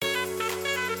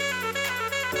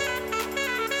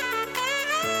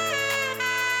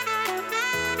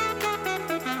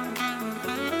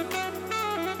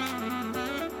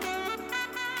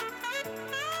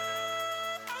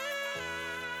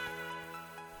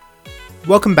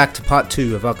Welcome back to part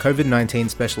 2 of our COVID-19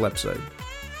 special episode.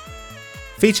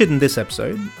 Featured in this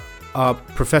episode are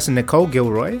Professor Nicole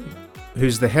Gilroy,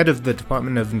 who's the head of the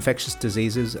Department of Infectious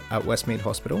Diseases at Westmead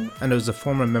Hospital and is a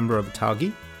former member of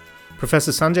ATAGI,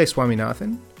 Professor Sanjay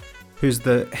Swaminathan, who's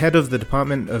the head of the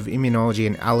Department of Immunology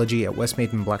and Allergy at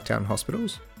Westmead and Blacktown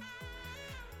Hospitals,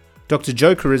 Dr.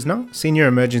 Joe Karisna, Senior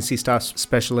Emergency Staff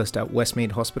Specialist at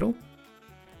Westmead Hospital,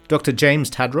 Dr. James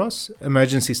Tadros,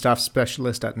 Emergency Staff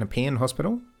Specialist at Nepean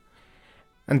Hospital,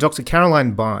 and Dr.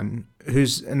 Caroline Barn,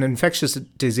 who's an infectious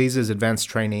diseases advanced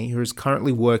trainee who is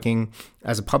currently working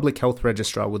as a public health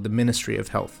registrar with the Ministry of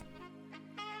Health.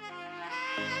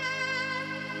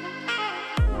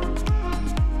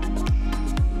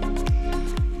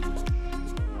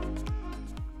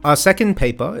 Our second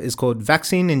paper is called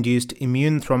Vaccine-Induced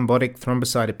Immune Thrombotic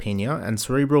Thrombocytopenia and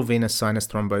Cerebral Venous Sinus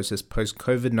Thrombosis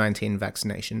Post-COVID-19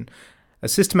 Vaccination, a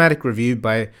systematic review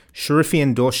by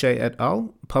Sharifian Dorsey et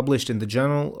al., published in the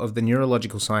Journal of the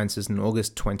Neurological Sciences in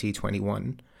August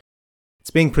 2021.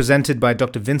 It's being presented by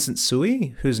Dr. Vincent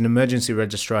Sui, who's an emergency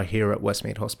registrar here at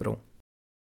Westmead Hospital.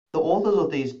 The authors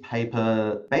of these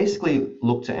paper basically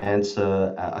look to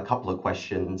answer a couple of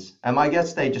questions. I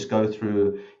guess they just go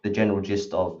through the general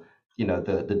gist of,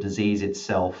 the disease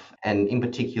itself, and in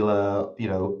particular,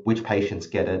 which patients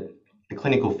get it, the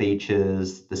clinical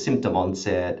features, the symptom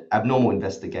onset, abnormal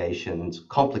investigations,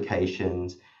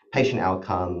 complications, patient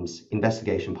outcomes,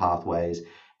 investigation pathways,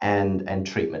 and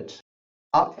treatment.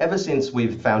 Ever since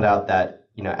we've found out that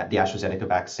the AstraZeneca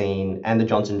vaccine and the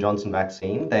Johnson & Johnson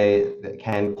vaccine, they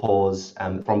can cause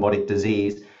thrombotic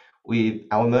disease.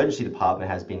 Our emergency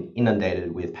department has been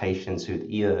inundated with patients who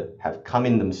either have come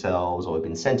in themselves or have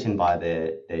been sent in by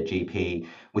their GP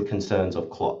with concerns of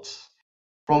clots.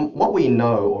 From what we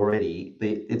know already,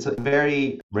 it's a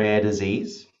very rare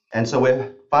disease. And so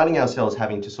we're finding ourselves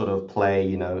having to sort of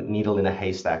play, needle in a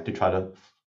haystack to try to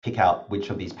pick out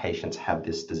which of these patients have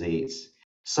this disease.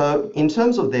 So in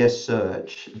terms of their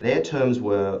search, their terms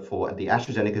were for the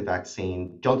AstraZeneca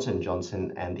vaccine, Johnson &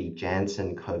 Johnson, and the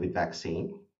Janssen COVID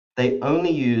vaccine. They only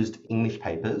used English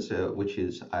papers, which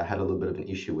I had a little bit of an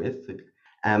issue with.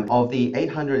 Of the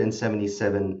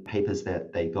 877 papers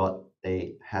that they got,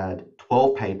 they had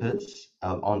 12 papers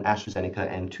on AstraZeneca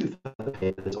and 2 further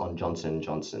papers on Johnson &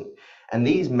 Johnson. And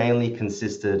these mainly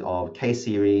consisted of case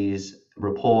series,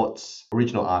 reports,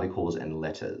 original articles, and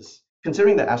letters.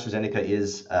 Considering that AstraZeneca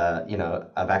is,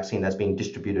 a vaccine that's being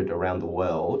distributed around the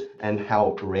world and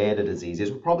how rare the disease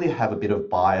is, we'll probably have a bit of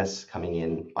bias coming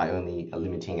in by only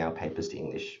limiting our papers to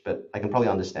English. But I can probably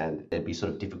understand there'd be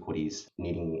sort of difficulties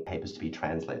needing papers to be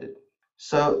translated.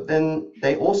 So then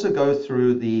they also go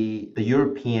through the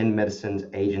European Medicines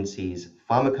Agency's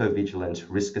Pharmacovigilance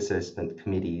Risk Assessment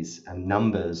Committee's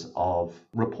numbers of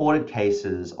reported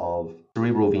cases of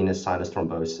cerebral venous sinus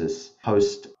thrombosis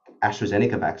post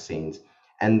AstraZeneca vaccines,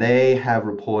 and they have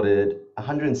reported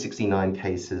 169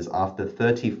 cases after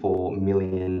 34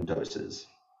 million doses.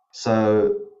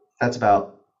 So that's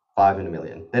about 5 in a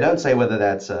million. They don't say whether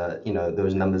that's,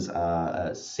 those numbers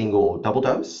are a single or double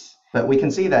dose, but we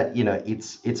can see that,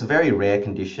 it's a very rare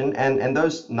condition, and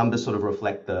those numbers sort of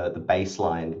reflect the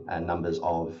baseline numbers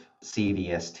of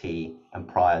CVST and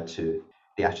prior to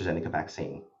the AstraZeneca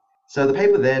vaccine. So the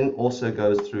paper then also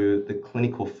goes through the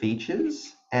clinical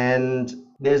features, and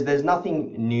there's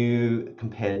nothing new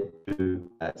compared to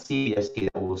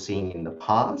CVST that we were seeing in the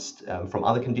past from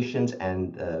other conditions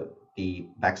and the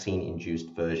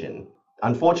vaccine-induced version.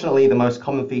 Unfortunately, the most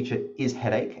common feature is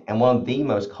headache, and one of the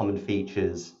most common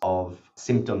features of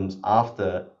symptoms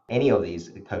after any of these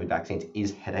COVID vaccines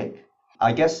is headache.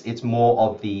 I guess it's more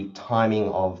of the timing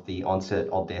of the onset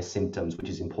of their symptoms, which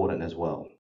is important as well.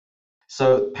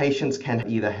 So patients can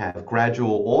either have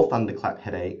gradual or thunderclap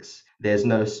headaches. There's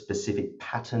no specific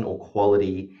pattern or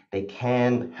quality. They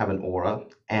can have an aura,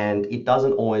 and it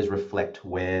doesn't always reflect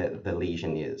where the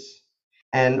lesion is.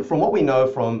 And from what we know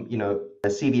from,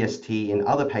 CVST in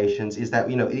other patients is that,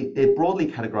 they're broadly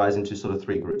categorized into sort of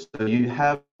 3 groups. So you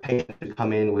have patients who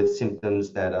come in with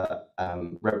symptoms that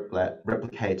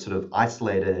replicate sort of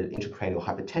isolated intracranial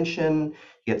hypertension.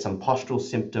 You get some postural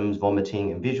symptoms,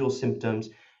 vomiting, and visual symptoms.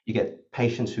 You get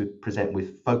patients who present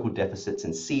with focal deficits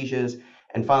and seizures.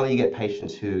 And finally, you get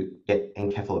patients who get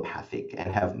encephalopathic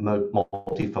and have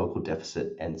multifocal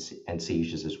deficit and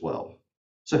seizures as well.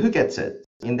 So who gets it?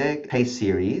 In their case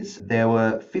series, there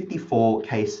were 54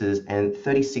 cases and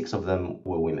 36 of them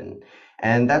were women.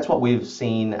 And that's what we've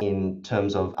seen in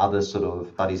terms of other sort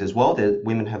of studies as well, that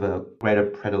women have a greater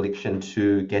predilection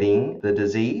to getting the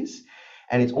disease.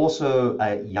 And it's also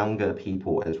younger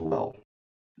people as well.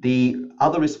 The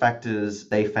other risk factors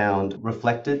they found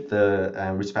reflected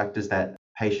the risk factors that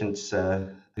patients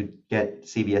who get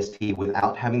CVST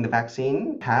without having the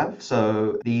vaccine have.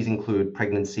 So these include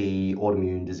pregnancy,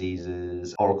 autoimmune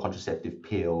diseases, oral contraceptive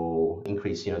pill,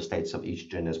 increased states of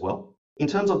estrogen as well. In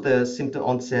terms of the symptom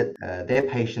onset, their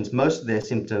patients, most of their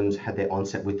symptoms had their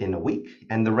onset within a week,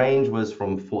 and the range was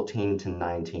from 14 to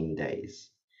 19 days.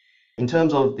 In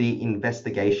terms of the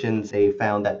investigations, they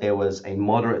found that there was a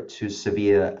moderate to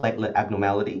severe platelet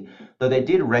abnormality, though they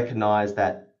did recognize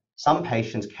that some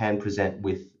patients can present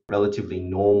with relatively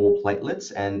normal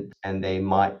platelets and they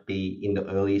might be in the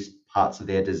earliest parts of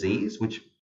their disease, which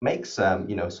makes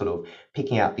sort of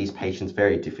picking out these patients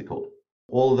very difficult.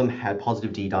 All of them had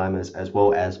positive D dimers as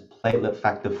well as platelet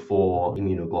factor 4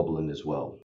 immunoglobulin as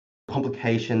well.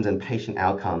 Complications and patient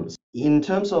outcomes. In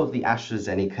terms of the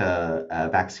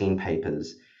AstraZeneca vaccine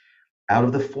papers, out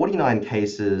of the 49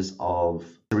 cases of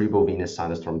cerebral venous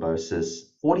sinus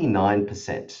thrombosis,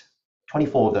 49%,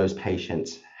 24 of those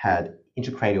patients had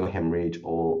intracranial hemorrhage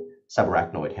or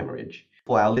subarachnoid hemorrhage.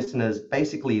 For our listeners,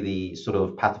 basically the sort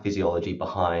of pathophysiology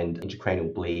behind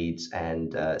intracranial bleeds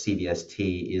and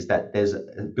CVST is that there's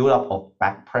a buildup of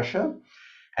back pressure.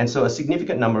 And so a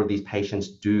significant number of these patients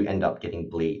do end up getting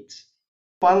bleeds.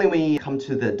 Finally, we come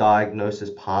to the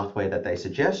diagnosis pathway that they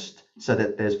suggest, so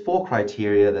that there's 4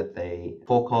 criteria that they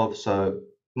talk of. So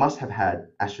must have had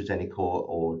AstraZeneca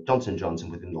or Johnson &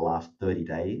 Johnson within the last 30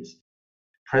 days.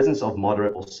 Presence of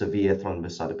moderate or severe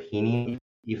thrombocytopenia.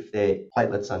 If their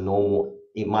platelets are normal,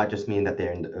 it might just mean that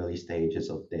they're in the early stages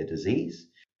of their disease.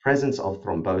 Presence of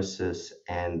thrombosis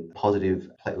and positive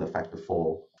platelet factor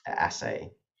 4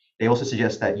 assay. They also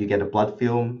suggest that you get a blood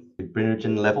film with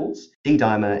fibrinogen levels,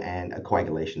 D-dimer, and a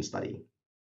coagulation study.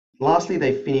 Lastly,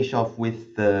 they finish off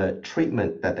with the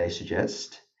treatment that they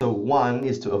suggest. So one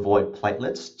is to avoid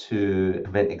platelets to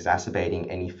prevent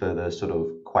exacerbating any further sort of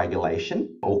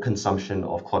coagulation or consumption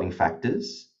of clotting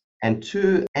factors. And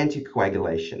 2,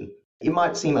 anticoagulation. It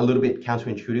might seem a little bit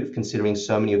counterintuitive considering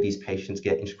so many of these patients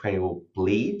get intracranial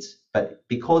bleeds, but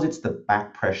because it's the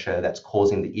back pressure that's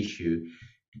causing the issue,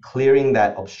 clearing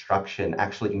that obstruction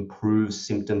actually improves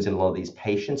symptoms in a lot of these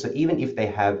patients. So even if they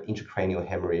have intracranial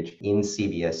hemorrhage in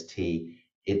CVST,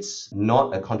 it's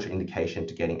not a contraindication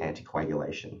to getting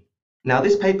anticoagulation. Now,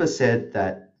 this paper said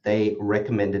that they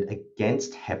recommended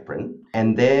against heparin,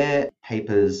 and their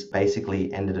papers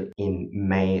basically ended in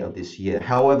May of this year.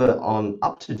 However, on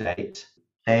UpToDate,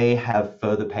 they have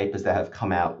further papers that have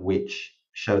come out which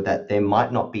show that there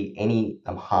might not be any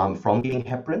harm from giving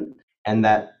heparin, and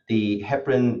that the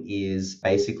heparin is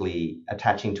basically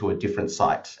attaching to a different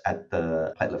site at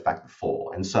the platelet factor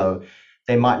 4. And so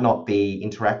they might not be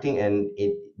interacting, and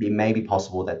it may be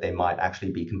possible that they might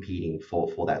actually be competing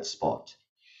for that spot.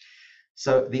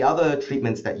 So the other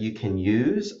treatments that you can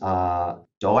use are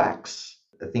DOACs,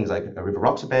 things like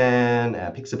rivaroxaban,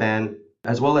 apixaban,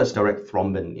 as well as direct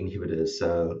thrombin inhibitors,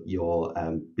 so your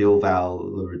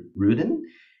bilvalirudin,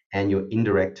 and your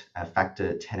indirect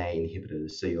factor 10A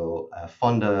inhibitors, so your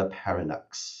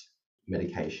fondaparinux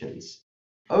medications.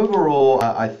 Overall,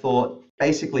 I thought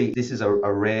basically this is a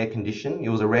rare condition. It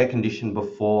was a rare condition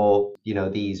before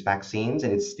these vaccines,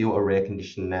 and it's still a rare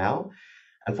condition now.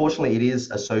 Unfortunately, it is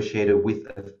associated with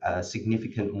a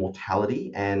significant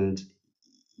mortality, and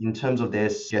in terms of their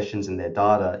suggestions and their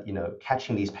data,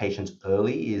 catching these patients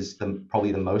early is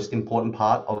probably the most important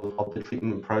part of the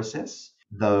treatment process,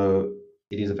 though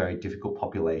it is a very difficult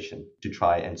population to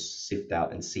try and sift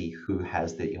out and see who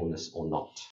has the illness or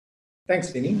not.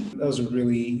 Thanks, Vinny. That was a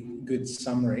really good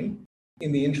summary.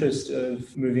 In the interest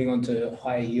of moving on to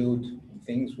higher yield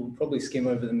things, we'll probably skim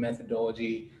over the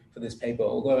methodology for this paper,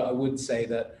 although I would say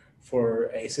that for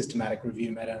a systematic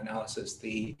review meta-analysis,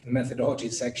 the methodology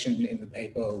section in the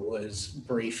paper was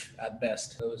brief at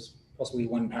best. There was possibly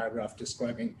 1 paragraph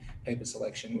describing paper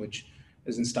selection, which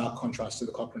is in stark contrast to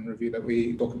the Cochrane review that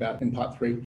we talk about in part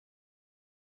 3.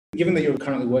 Given that you're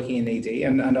currently working in ED,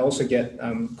 and I also get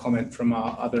comment from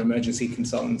our other emergency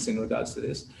consultants in regards to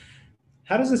this,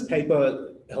 how does this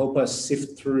paper help us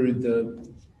sift through the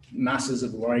masses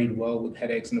of worried world with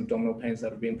headaches and abdominal pains that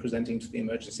have been presenting to the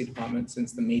emergency department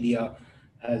since the media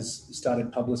has started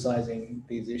publicizing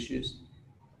these issues?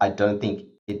 I don't think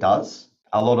it does.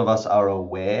 A lot of us are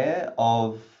aware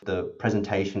of the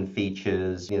presentation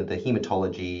features. The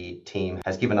hematology team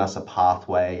has given us a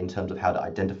pathway in terms of how to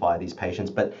identify these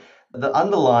patients. But the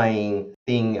underlying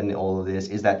thing in all of this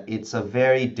is that it's a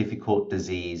very difficult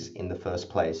disease in the first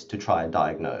place to try and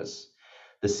diagnose.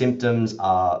 The symptoms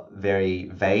are very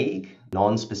vague,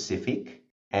 non-specific,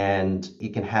 and you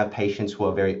can have patients who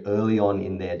are very early on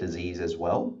in their disease as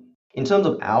well. In terms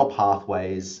of our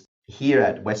pathways, here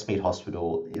at Westmead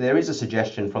Hospital, there is a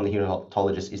suggestion from the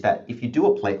hematologist is that if you do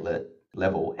a platelet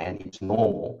level and it's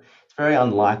normal, it's very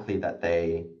unlikely that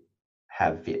they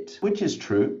have VIT, which is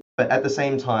true. But at the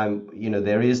same time,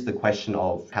 there is the question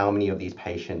of how many of these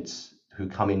patients who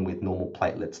come in with normal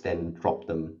platelets then drop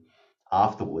them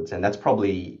afterwards. And that's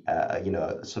probably,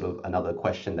 sort of another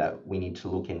question that we need to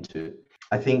look into.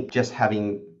 I think just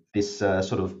having this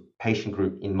sort of patient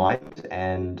group in mind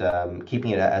and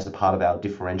keeping it as a part of our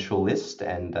differential list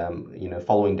and,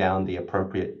 following down the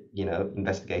appropriate,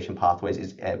 investigation pathways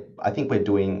is, I think we're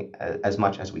doing as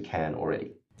much as we can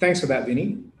already. Thanks for that,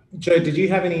 Vinny. Joe, did you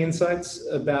have any insights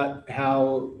about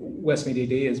how Westmead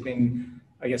ED has been,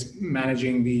 I guess,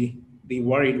 managing the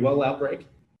worried well outbreak?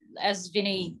 As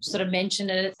Vinny sort of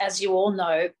mentioned, as you all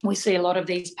know, we see a lot of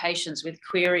these patients with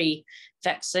query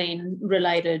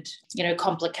vaccine-related,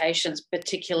 complications,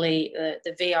 particularly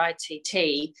the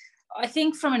VITT. I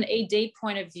think from an ED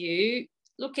point of view,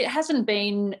 look, it hasn't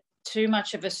been too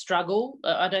much of a struggle,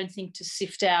 I don't think, to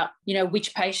sift out,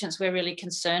 which patients we're really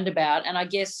concerned about. And I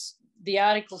guess the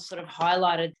article sort of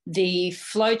highlighted the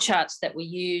flowcharts that we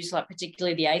use, like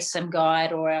particularly the ASIM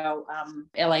guide or our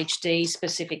LHD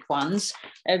specific ones,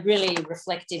 are really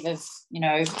reflective of,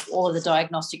 all of the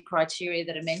diagnostic criteria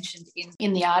that are mentioned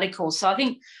in the article. So I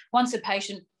think once a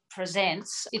patient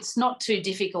presents, it's not too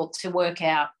difficult to work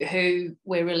out who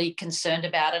we're really concerned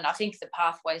about. And I think the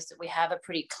pathways that we have are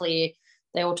pretty clear.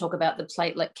 They all talk about the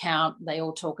platelet count. They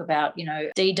all talk about,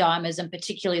 D-dimers and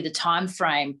particularly the time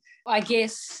frame. I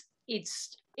guess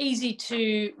it's easy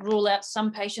to rule out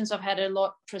some patients. I've had a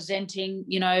lot presenting,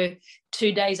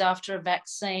 2 days after a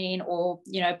vaccine or,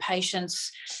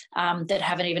 patients that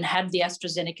haven't even had the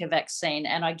AstraZeneca vaccine.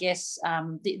 And I guess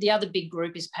the other big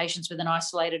group is patients with an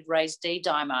isolated raised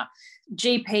D-dimer.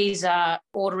 GPs are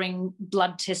ordering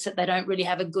blood tests that they don't really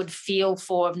have a good feel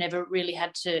for. I've never really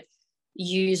had to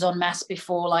use en masse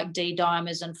before, like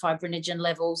D-dimers and fibrinogen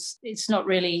levels. It's not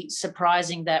really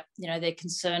surprising that, they're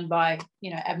concerned by,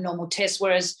 abnormal tests.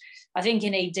 Whereas I think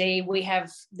in ED, we have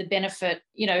the benefit,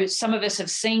 some of us have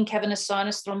seen cavernous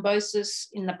sinus thrombosis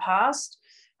in the past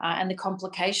and the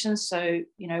complications. So,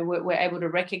 we're able to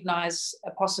recognise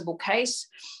a possible case.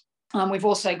 We've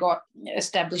also got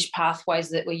established pathways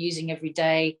that we're using every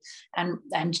day and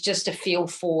just a feel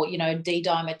for,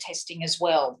 D-dimer testing as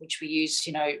well, which we use,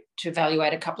 to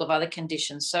evaluate a couple of other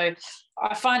conditions. So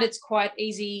I find it's quite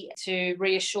easy to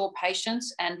reassure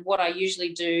patients. And what I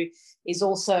usually do is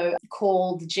also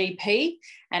call the GP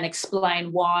and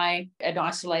explain why an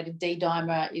isolated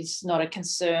D-dimer is not a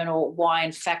concern or why,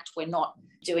 in fact, we're not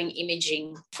doing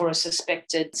imaging for a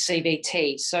suspected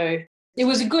CVT. So it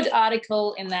was a good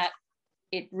article in that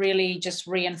it really just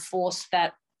reinforced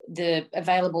that the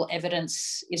available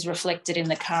evidence is reflected in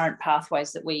the current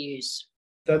pathways that we use.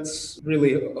 That's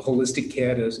really holistic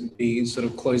care to be sort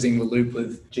of closing the loop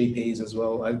with GPs as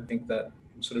well. I think that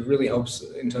sort of really helps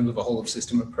in terms of a whole of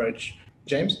system approach.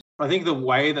 James? I think the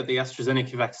way that the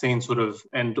AstraZeneca vaccine sort of,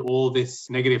 and all this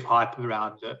negative hype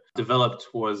around it developed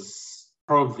was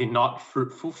probably not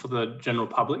fruitful for the general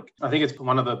public. I think it's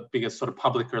one of the biggest sort of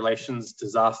public relations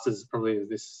disasters probably of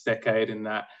this decade, in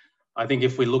that I think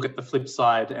if we look at the flip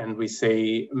side and we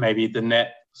see maybe the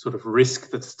net sort of risk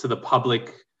that's to the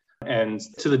public and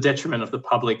to the detriment of the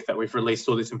public that we've released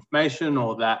all this information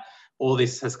or that all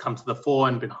this has come to the fore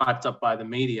and been hyped up by the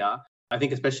media, I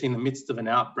think especially in the midst of an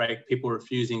outbreak, people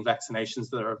refusing vaccinations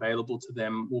that are available to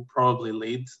them will probably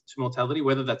lead to mortality.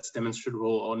 Whether that's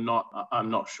demonstrable or not, I'm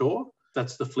not sure.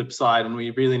 That's the flip side. And we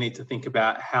really need to think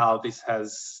about how this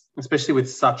has, especially with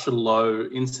such a low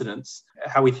incidence,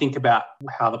 how we think about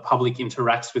how the public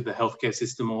interacts with the healthcare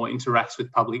system or interacts with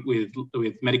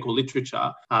medical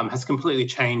literature has completely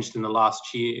changed in the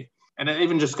last year. And it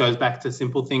even just goes back to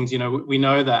simple things. We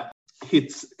know that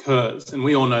HITS occurs, and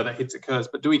we all know that HITS occurs,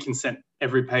 but do we consent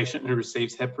every patient who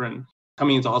receives heparin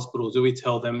coming into hospital? Do we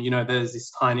tell them, there's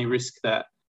this tiny risk that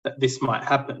this might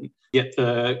happen? Yet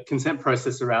the consent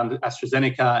process around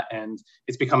AstraZeneca, and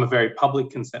it's become a very public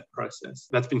consent process,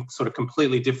 that's been sort of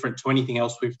completely different to anything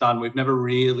else we've done. We've never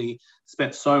really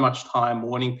spent so much time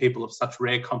warning people of such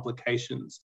rare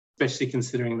complications, especially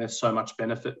considering there's so much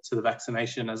benefit to the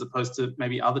vaccination as opposed to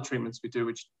maybe other treatments we do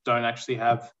which don't actually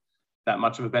have that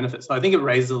much of a benefit. So I think it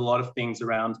raises a lot of things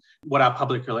around what our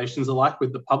public relations are like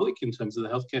with the public in terms of the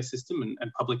healthcare system and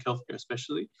public healthcare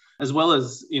especially, as well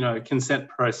as, consent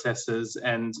processes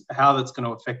and how that's going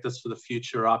to affect us for the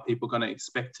future. Are people going to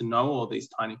expect to know all these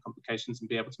tiny complications and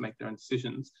be able to make their own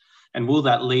decisions? And will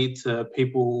that lead to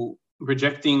people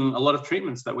rejecting a lot of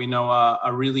treatments that we know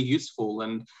are really useful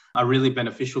and are really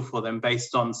beneficial for them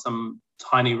based on some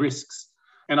tiny risks?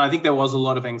 And I think there was a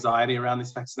lot of anxiety around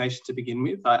this vaccination to begin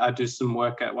with. I do some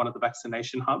work at one of the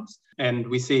vaccination hubs, and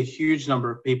we see a huge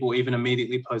number of people, even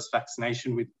immediately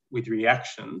post-vaccination, with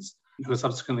reactions, who are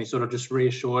subsequently sort of just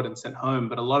reassured and sent home.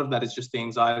 But a lot of that is just the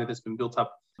anxiety that's been built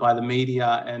up by the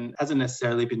media and hasn't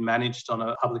necessarily been managed on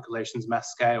a public relations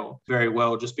mass scale very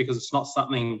well, just because it's not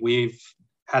something we've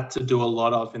had to do a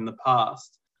lot of in the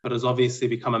past, but has obviously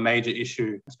become a major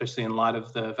issue, especially in light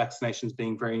of the vaccinations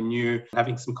being very new,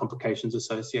 having some complications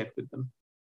associated with them.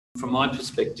 From my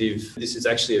perspective, this is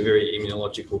actually a very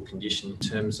immunological condition in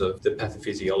terms of the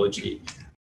pathophysiology.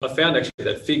 I found actually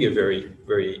that figure very,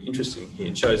 very interesting here.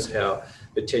 It shows how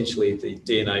potentially the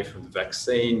DNA from the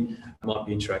vaccine might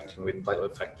be interacting with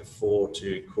platelet factor 4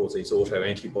 to cause these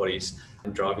autoantibodies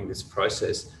and driving this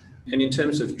process. And in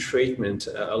terms of treatment,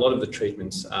 a lot of the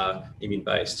treatments are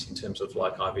immune-based in terms of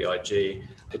like IVIG,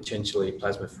 potentially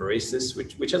plasmapheresis,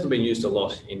 which hasn't been used a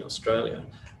lot in Australia.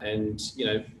 And,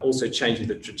 also changing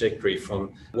the trajectory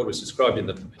from what was described in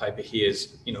the paper here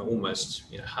is, almost,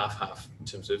 half-half in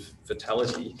terms of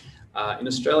fatality. In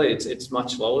Australia, it's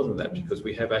much lower than that because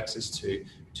we have access to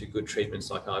good treatments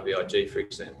like IVIG, for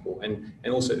example, and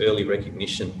also early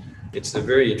recognition. It's a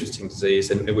very interesting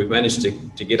disease, and we've managed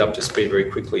to get up to speed very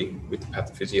quickly with the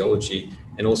pathophysiology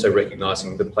and also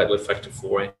recognising the platelet factor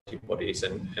 4 antibodies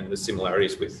and the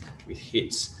similarities with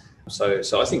HITs. So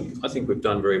I think we've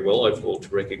done very well overall to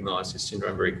recognise this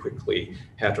syndrome very quickly,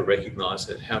 how to recognise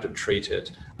it, how to treat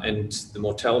it. And the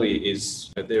mortality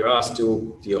is, there are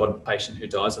still the odd patient who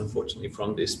dies unfortunately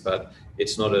from this, but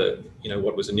it's not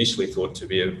what was initially thought to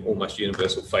be an almost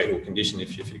universal fatal condition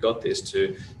if you got this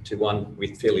to one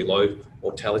with fairly low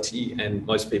mortality, and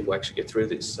most people actually get through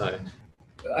this. So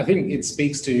I think it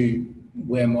speaks to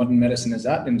where modern medicine is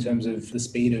at in terms of the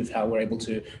speed of how we're able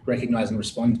to recognise and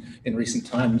respond in recent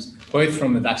times, both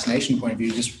from a vaccination point of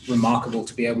view, just remarkable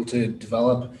to be able to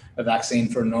develop a vaccine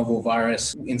for a novel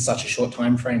virus in such a short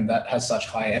time frame that has such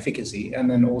high efficacy. And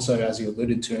then also, as you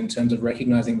alluded to, in terms of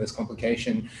recognising this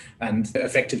complication and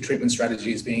effective treatment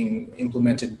strategies being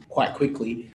implemented quite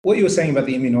quickly. What you were saying about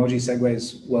the immunology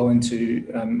segues well into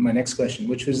my next question,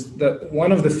 which was that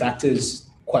one of the factors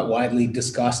quite widely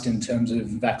discussed in terms of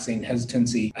vaccine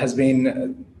hesitancy has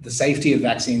been the safety of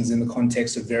vaccines in the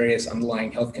context of various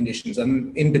underlying health conditions.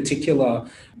 And in particular,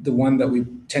 the one that we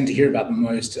tend to hear about the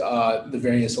most are the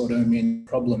various autoimmune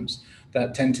problems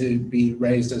that tend to be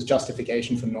raised as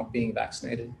justification for not being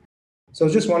vaccinated. So I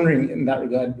was just wondering in that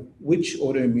regard, which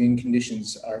autoimmune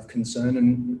conditions are of concern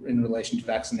in relation to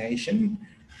vaccination,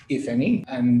 if any,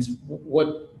 and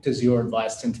what does your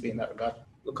advice tend to be in that regard?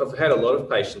 Look, I've had a lot of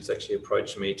patients actually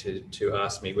approach me to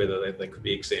ask me whether they could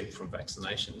be exempt from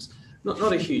vaccinations.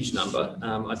 Not a huge number.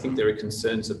 I think there are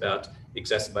concerns about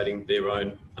exacerbating their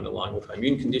own underlying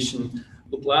autoimmune condition.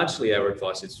 Look, largely our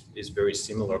advice is very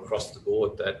similar across the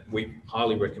board, that we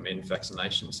highly recommend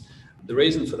vaccinations. The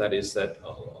reason for that is that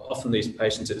often these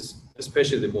patients,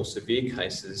 especially the more severe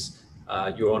cases,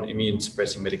 you're on immune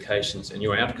suppressing medications, and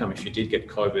your outcome if you did get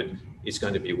COVID is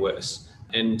going to be worse.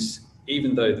 And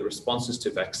even though the responses to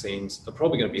vaccines are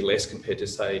probably going to be less compared to,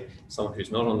 say, someone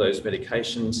who's not on those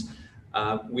medications,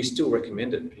 we still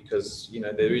recommend it because,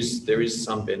 there is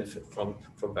some benefit from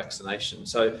vaccination.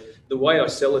 So the way I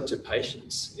sell it to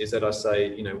patients is that I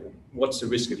say, what's the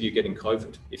risk of you getting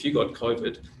COVID? If you got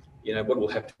COVID, what will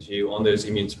happen to you on those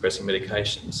immune suppressing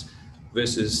medications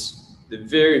versus the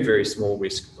very, very small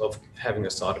risk of having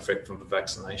a side effect from the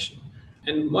vaccination.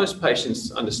 And most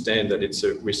patients understand that it's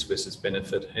a risk versus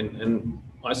benefit, and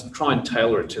I try and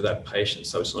tailor it to that patient,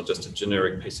 so it's not just a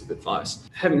generic piece of advice.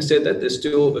 Having said that, there's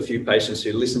still a few patients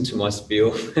who listen to my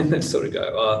spiel and they sort of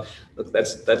go, "Oh, look,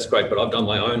 that's great, but I've done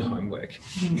my own homework,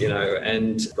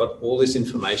 and got all this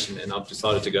information, and I've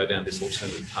decided to go down this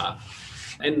alternative path."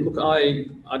 And look,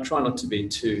 I try not to be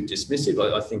too dismissive.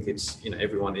 I think it's,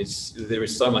 there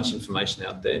is so much information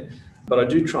out there, but I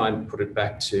do try and put it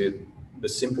back to the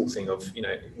simple thing of,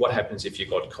 what happens if you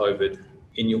got COVID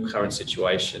in your current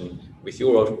situation with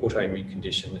your autoimmune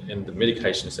condition and the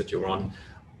medications that you're on.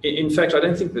 In fact, I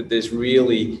don't think that there's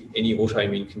really any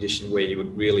autoimmune condition where you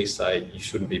would really say you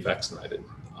shouldn't be vaccinated.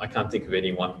 I can't think of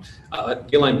anyone.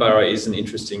 Guillain-Barré is an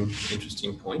interesting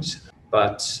point,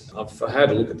 but I've had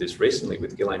a look at this recently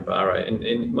with Guillain-Barré,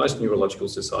 and most neurological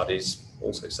societies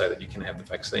also say that you can have the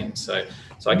vaccine. So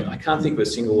I can't think of a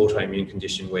single autoimmune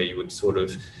condition where you would sort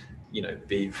of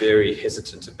be very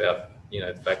hesitant about,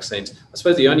 the vaccines. I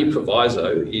suppose the only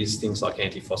proviso is things like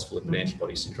antiphospholipid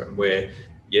antibody syndrome, where,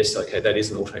 yes, okay, that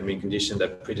is an autoimmune condition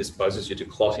that predisposes you to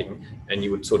clotting, and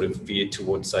you would sort of veer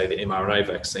towards, say, the mRNA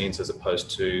vaccines as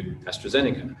opposed to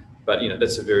AstraZeneca. But,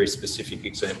 that's a very specific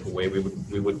example where we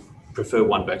would prefer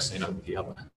one vaccine over the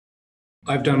other.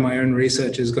 I've done my own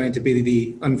research is going to be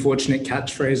the unfortunate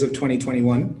catchphrase of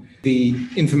 2021. The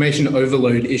information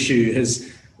overload issue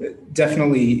has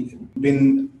definitely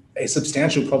been a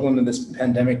substantial problem in this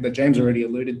pandemic that James already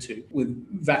alluded to, with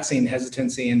vaccine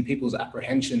hesitancy and people's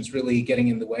apprehensions really getting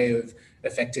in the way of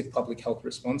effective public health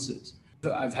responses.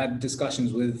 I've had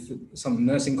discussions with some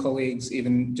nursing colleagues,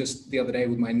 even just the other day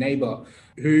with my neighbour,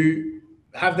 who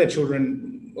have their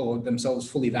children or themselves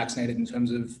fully vaccinated in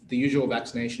terms of the usual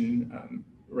vaccination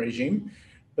regime,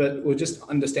 but were just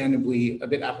understandably a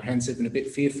bit apprehensive and a bit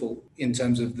fearful in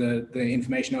terms of the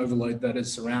information overload that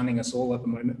is surrounding us all at the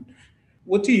moment.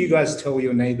 What do you guys tell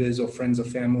your neighbours or friends or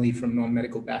family from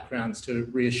non-medical backgrounds to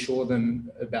reassure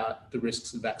them about the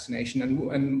risks of vaccination?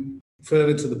 And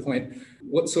further to the point,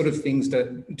 what sort of things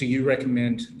do you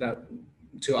recommend that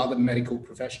to other medical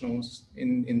professionals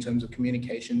in terms of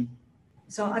communication?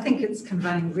 So I think it's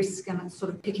conveying risk, and it's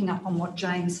sort of picking up on what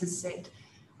James has said.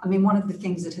 I mean, one of the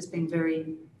things that has been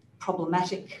very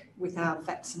problematic with our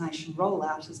vaccination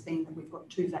rollout has been that we've got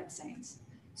 2 vaccines.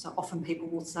 So often people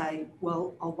will say,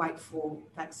 well, I'll wait for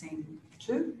vaccine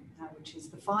 2, which is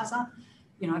the Pfizer,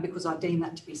 because I deem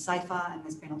that to be safer, and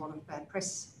there's been a lot of bad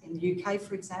press in the UK,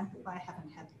 for example. They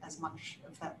haven't had as much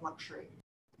of that luxury.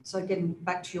 So getting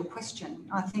back to your question,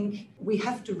 I think we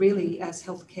have to really, as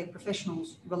healthcare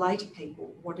professionals, relay to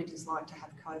people what it is like to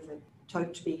have COVID.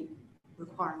 To be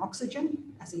requiring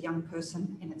oxygen as a young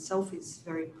person in itself is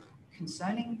very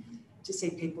concerning. To see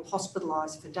people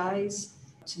hospitalised for days,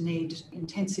 to need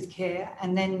intensive care,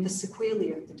 and then the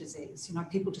sequelae of the disease.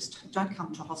 People just don't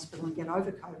come to hospital and get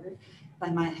over COVID.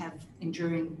 They may have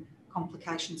enduring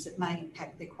complications that may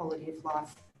impact their quality of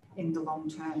life in the long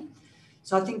term.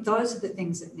 So I think those are the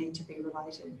things that need to be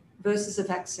related versus a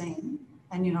vaccine.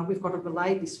 And, we've got to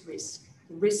relay this risk.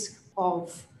 The risk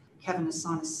of cavernous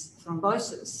sinus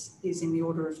thrombosis is in the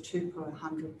order of 2 per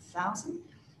 100,000.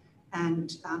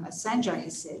 And as Sanjay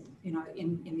has said,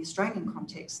 in the Australian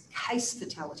context, case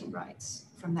fatality rates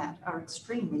from that are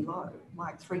extremely low,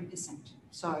 like 3%.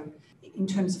 So in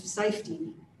terms of safety,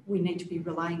 we need to be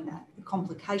relaying that. The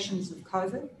complications of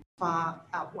COVID far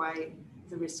outweigh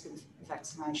the risk of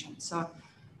vaccination. So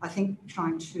I think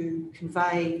trying to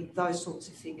convey those sorts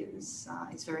of figures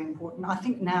is very important. I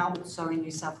think now also in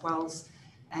New South Wales,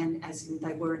 and as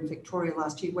they were in Victoria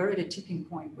last year, we're at a tipping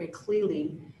point where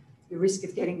clearly the risk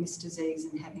of getting this disease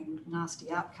and having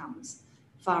nasty outcomes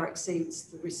far exceeds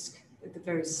the risk, the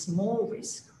very small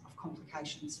risk of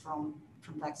complications from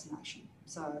vaccination.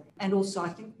 So, and also I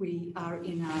think we are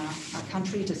in a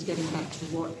country, just getting back to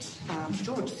what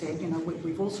George said,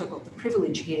 we've also got the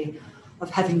privilege here of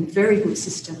having very good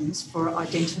systems for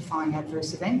identifying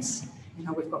adverse events.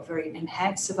 We've got very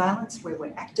enhanced surveillance where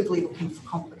we're actively looking for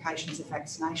complications of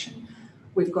vaccination.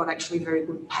 We've got actually very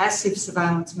good passive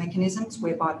surveillance mechanisms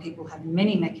whereby people have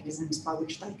many mechanisms by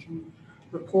which they can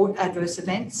report adverse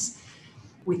events.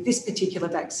 With this particular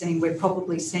vaccine, we're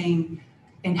probably seeing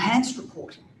enhanced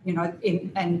reporting,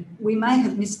 and we may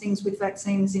have missed things with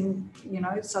vaccines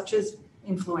such as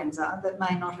influenza that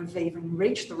may not have even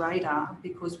reached the radar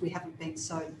because we haven't been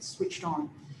so switched on.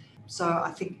 So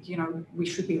I think, we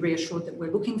should be reassured that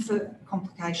we're looking for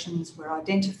complications, we're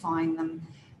identifying them,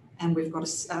 and we've got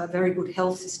a very good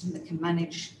health system that can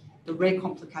manage the rare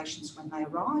complications when they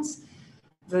arise,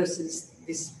 versus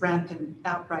this rampant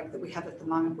outbreak that we have at the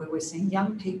moment where we're seeing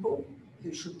young people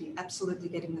who should be absolutely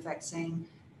getting the vaccine,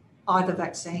 either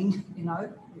vaccine,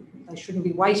 they shouldn't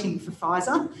be waiting for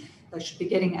Pfizer, they should be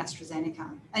getting AstraZeneca.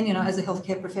 And, as a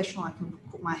healthcare professional, I can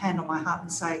put my hand on my heart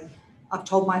and say, I've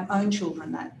told my own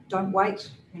children that, don't wait,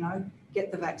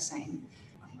 get the vaccine.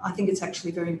 I think it's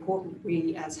actually very important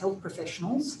we as health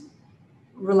professionals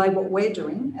relay what we're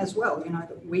doing as well,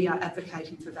 that we are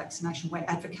advocating for vaccination, we're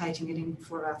advocating it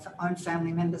for our own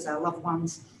family members, our loved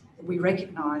ones, that we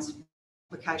recognise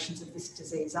complications of this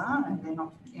disease are, and they're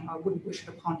not, I wouldn't wish it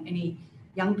upon any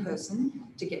young person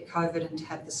to get COVID and to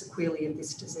have the sequelae of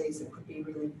this disease that could be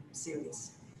really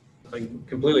serious. I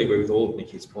completely agree with all of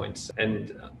Nikki's points.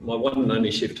 And my one and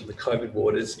only shift to the COVID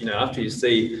ward is, after you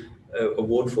see a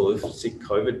ward full of sick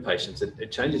COVID patients,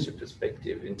 it changes your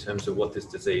perspective in terms of what this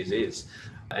disease is.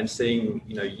 And seeing,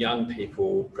 young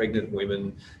people, pregnant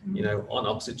women, on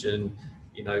oxygen,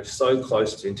 so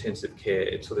close to intensive care,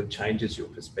 it sort of changes your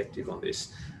perspective on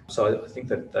this. So I think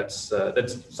that's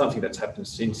something that's happened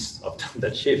since I've done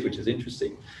that shift, which is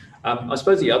interesting. I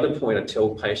suppose the other point I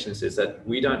tell patients is that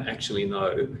we don't actually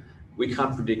know, we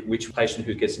can't predict which patient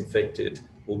who gets infected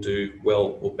will do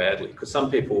well or badly. Because some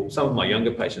of my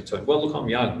younger patients tell me, well, look, I'm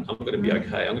young, I'm going to be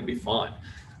okay, I'm going to be fine.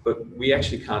 But we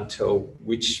actually can't tell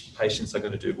which patients are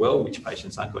going to do well, which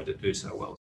patients aren't going to do so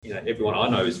well. everyone I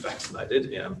know is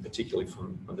vaccinated, particularly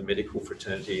from the medical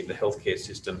fraternity, the healthcare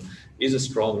system, is a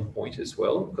strong point as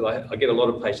well. Because I get a lot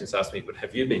of patients ask me, but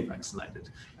have you been vaccinated?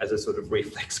 As a sort of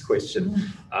reflex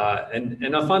question.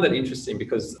 And I find that interesting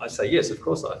because I say, yes, of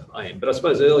course I am. But I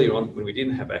suppose earlier on when we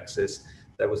didn't have access,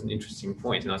 that was an interesting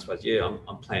point. And I suppose,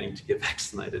 I'm planning to get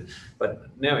vaccinated. But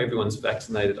now everyone's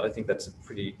vaccinated. I think that's a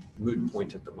pretty moot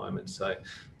point at the moment. So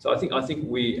I think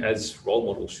we as role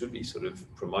models should be sort of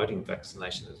promoting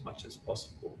vaccination as much as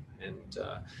possible. And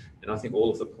I think all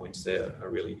of the points there are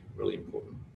really, really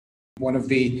important. One of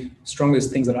the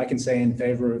strongest things that I can say in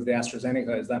favour of the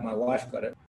AstraZeneca is that my wife got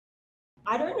it.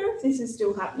 I don't know if this is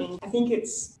still happening. I think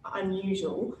it's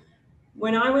unusual.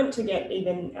 When I went to get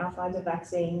even our Pfizer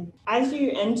vaccine, as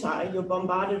you enter, you're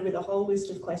bombarded with a whole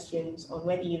list of questions on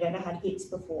whether you've ever had hits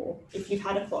before, if you've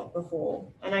had a clot before.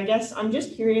 And I guess I'm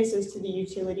just curious as to the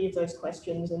utility of those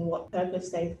questions and what purpose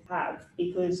they have,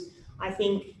 because I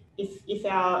think if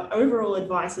our overall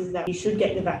advice is that you should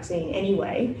get the vaccine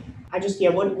anyway,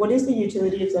 what is the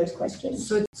utility of those questions?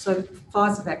 So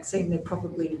Pfizer vaccine, they're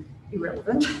probably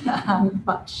irrelevant,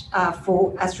 but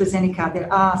for AstraZeneca,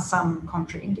 there are some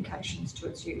contraindications to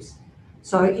its use.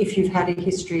 So if you've had a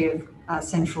history of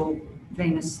central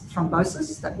venous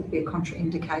thrombosis, that would be a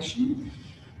contraindication.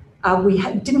 We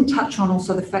didn't touch on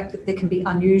also the fact that there can be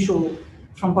unusual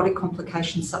thrombotic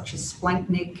complications such as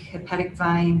splanchnic, hepatic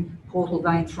vein, portal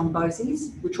vein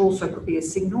thromboses, which also could be a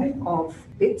signal of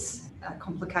BITS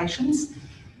complications.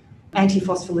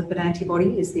 Antiphospholipid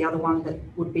antibody is the other one that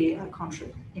would be a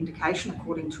contraindication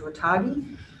according to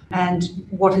ATAGI. And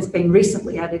what has been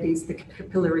recently added is the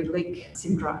capillary leak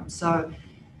syndrome. So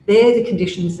they're the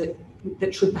conditions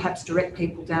that should perhaps direct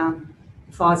people down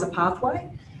the Pfizer pathway.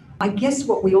 I guess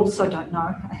what we also don't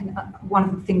know, and one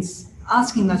of the things,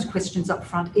 asking those questions up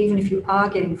front, even if you are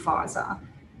getting Pfizer,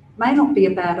 may not be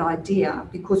a bad idea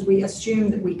because we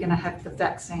assume that we're going to have the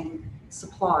vaccine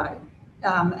supply.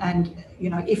 And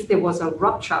if there was a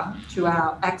rupture to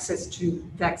our access to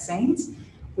vaccines,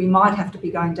 we might have to be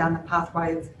going down the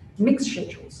pathway of mixed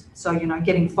schedules. So,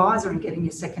 getting Pfizer and getting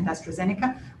your second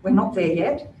AstraZeneca, we're not there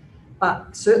yet,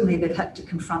 but certainly they've had to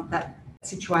confront that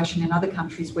situation in other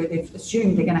countries where they've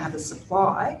assumed they're going to have a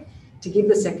supply to give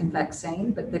the second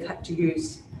vaccine, but they've had to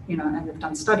use, and they've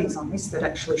done studies on this that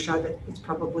actually show that it's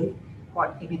probably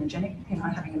quite immunogenic,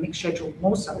 having a mixed schedule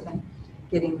more so than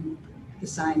getting the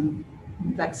same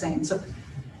vaccine. So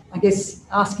I guess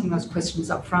asking those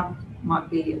questions up front might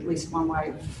be at least one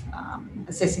way of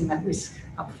assessing that risk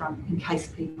up front in case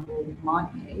people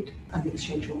might need a mixed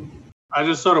schedule. I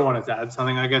just sort of wanted to add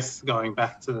something, I guess, going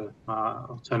back to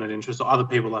alternate interest or other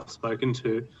people I've spoken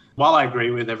to. While I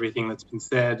agree with everything that's been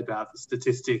said about the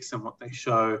statistics and what they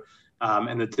show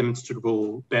and the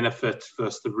demonstrable benefit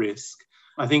versus the risk,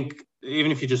 I think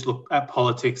even if you just look at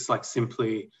politics, like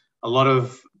simply a lot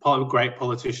of great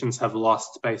politicians have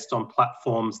lost based on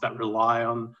platforms that rely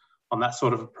on that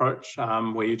sort of approach,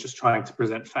 where you're just trying to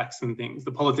present facts and things.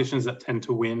 The politicians that tend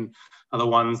to win are the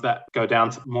ones that go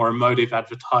down to more emotive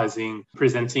advertising,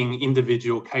 presenting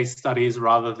individual case studies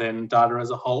rather than data as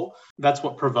a whole. That's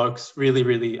what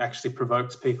really actually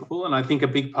provokes people. And I think a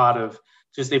big part of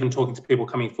just even talking to people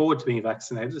coming forward to being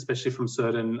vaccinated, especially from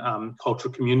certain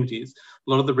cultural communities, a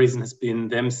lot of the reason has been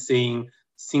them seeing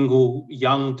single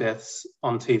young deaths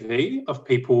on TV of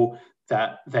people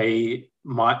that they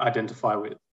might identify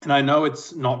with. And I know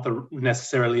it's not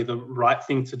necessarily the right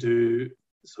thing to do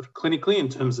sort of clinically in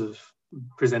terms of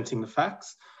presenting the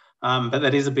facts, but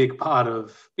that is a big part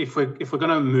of, if we're going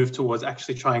to move towards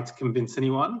actually trying to convince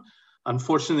anyone,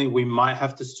 unfortunately, we might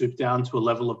have to stoop down to a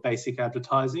level of basic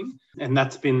advertising. And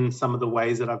that's been some of the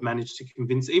ways that I've managed to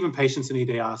convince even patients in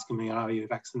ED asking me, are you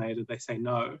vaccinated? They say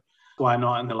no. Why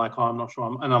not? And they're like, oh, I'm not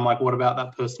sure. And I'm like, what about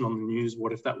that person on the news?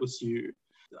 What if that was you?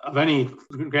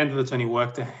 Granted, it's only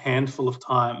worked a handful of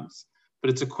times, but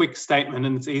it's a quick statement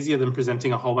and it's easier than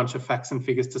presenting a whole bunch of facts and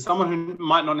figures to someone who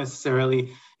might not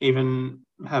necessarily even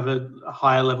have a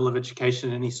higher level of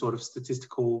education, any sort of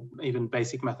statistical, even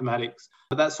basic mathematics.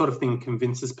 But that sort of thing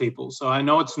convinces people. So I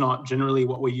know it's not generally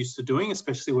what we're used to doing,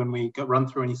 especially when we run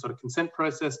through any sort of consent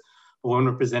process or when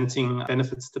we're presenting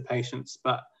benefits to patients.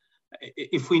 But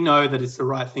if we know that it's the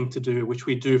right thing to do, which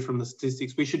we do from the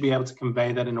statistics, we should be able to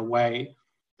convey that in a way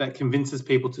that convinces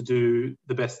people to do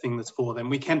the best thing that's for them.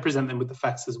 We can present them with the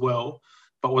facts as well,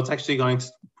 but what's actually going to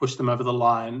push them over the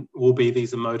line will be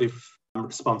these emotive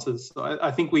responses. So I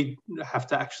think we have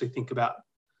to actually think about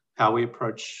how we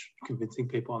approach convincing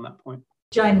people on that point.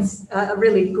 James, a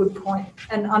really good point.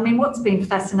 And I mean, what's been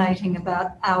fascinating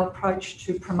about our approach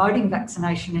to promoting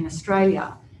vaccination in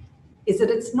Australia is that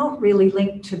it's not really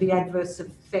linked to the adverse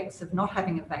effects of not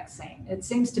having a vaccine. It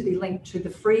seems to be linked to the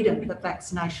freedom that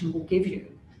vaccination will give you.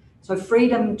 So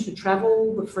freedom to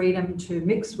travel, the freedom to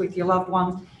mix with your loved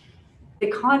ones.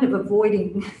 They're kind of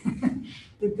avoiding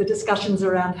the discussions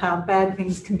around how bad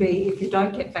things can be if you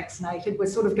don't get vaccinated. We're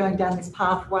sort of going down this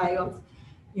pathway of,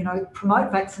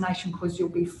 promote vaccination because you'll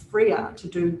be freer to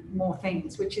do more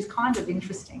things, which is kind of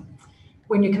interesting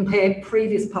when you compare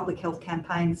previous public health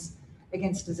campaigns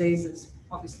against diseases,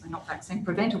 obviously not vaccine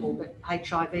preventable, but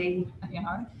HIV,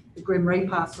 the Grim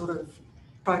Reaper sort of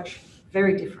approach,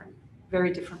 very different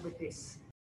with this.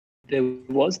 There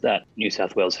was that New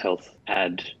South Wales Health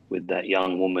ad with that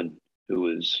young woman who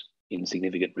was in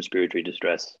significant respiratory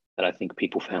distress that I think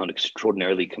people found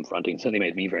extraordinarily confronting. Certainly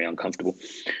made me very uncomfortable.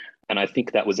 And I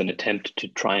think that was an attempt to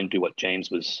try and do what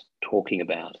James was talking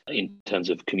about in terms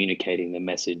of communicating the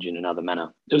message in another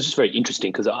manner. It was just very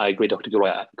interesting because I agree, Dr. Gilroy,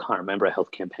 I can't remember a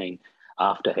health campaign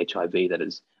after HIV that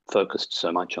has focused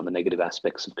so much on the negative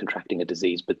aspects of contracting a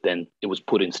disease, but then it was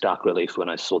put in stark relief when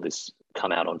I saw this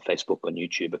come out on Facebook, on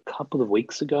YouTube a couple of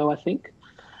weeks ago, I think.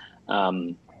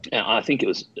 And I think it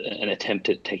was an attempt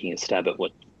at taking a stab at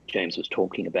what James was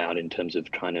talking about in terms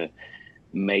of trying to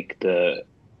make the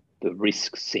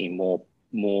risks seem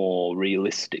more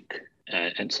realistic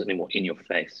and certainly more in your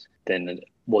face than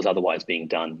was otherwise being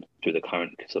done through the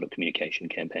current sort of communication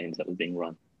campaigns that were being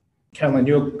run. Caroline,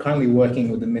 you're currently working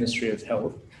with the Ministry of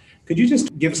Health. Could you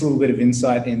just give us a little bit of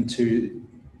insight into,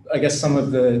 I guess, some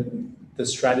of the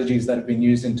strategies that have been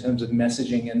used in terms of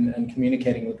messaging and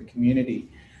communicating with the community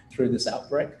through this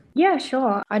outbreak? Yeah,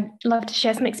 sure. I'd love to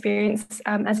share some experience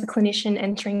as a clinician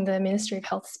entering the Ministry of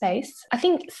Health space. I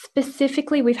think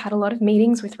specifically we've had a lot of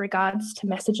meetings with regards to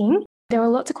messaging. There were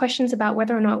lots of questions about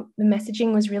whether or not the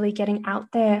messaging was really getting out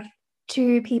there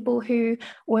to people who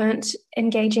weren't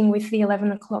engaging with the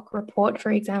 11 o'clock report,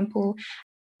 for example.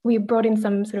 We brought in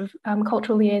some sort of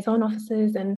cultural liaison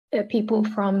officers and people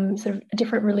from sort of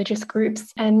different religious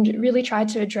groups and really tried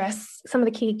to address some of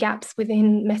the key gaps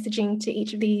within messaging to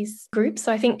each of these groups.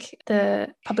 So I think the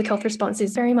public health response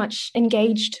is very much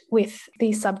engaged with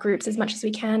these subgroups as much as we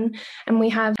can. And we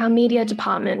have our media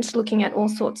department looking at all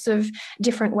sorts of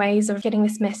different ways of getting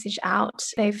this message out.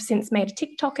 They've since made a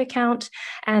TikTok account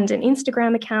and an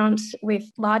Instagram account with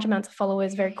large amounts of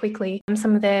followers very quickly.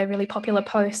 Some of their really popular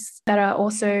posts that are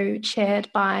also chaired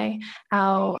by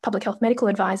our public health medical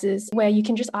advisors, where you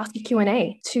can just ask a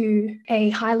Q&A to a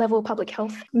high-level public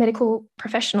health medical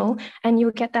professional and you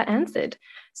will get that answered.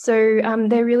 So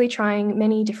they're really trying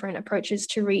many different approaches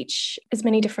to reach as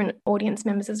many different audience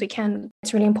members as we can.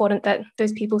 It's really important that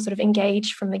those people sort of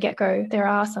engage from the get-go. There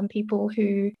are some people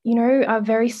who, are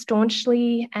very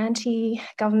staunchly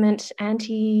anti-government,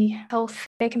 anti-health.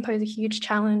 They can pose a huge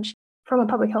challenge from a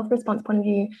public health response point of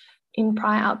view. In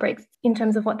prior outbreaks, in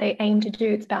terms of what they aim to do,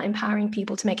 it's about empowering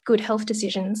people to make good health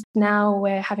decisions. Now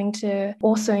we're having to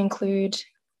also include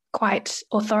quite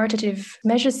authoritative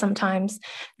measures sometimes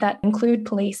that include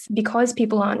police because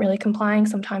people aren't really complying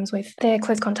sometimes with their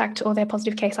close contact or their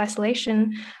positive case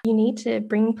isolation. You need to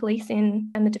bring police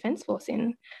in and the Defence Force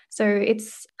in. So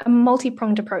it's a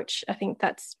multi-pronged approach. I think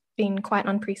that's been quite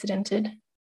unprecedented.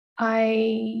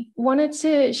 I wanted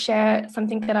to share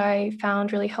something that I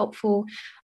found really helpful.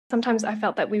 Sometimes I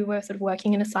felt that we were sort of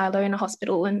working in a silo in a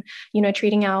hospital and,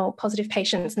 treating our positive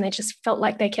patients, and they just felt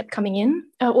like they kept coming in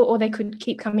or they could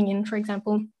keep coming in, for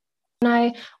example. And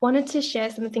I wanted to share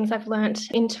some of the things I've learned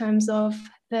in terms of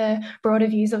the broader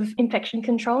views of infection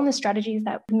control and the strategies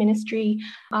that the ministry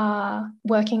are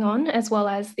working on, as well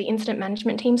as the incident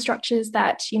management team structures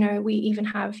that, we even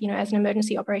have, as an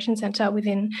emergency operations centre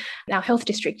within our health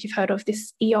district. You've heard of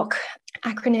this EOC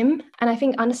acronym. And I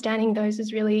think understanding those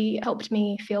has really helped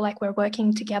me feel like we're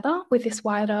working together with this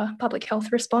wider public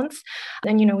health response.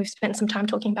 And, we've spent some time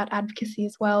talking about advocacy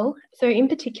as well. So in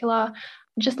particular,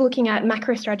 just looking at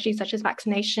macro strategies such as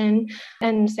vaccination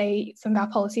and, say, some of our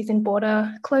policies in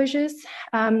border closures,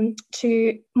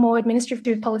 to more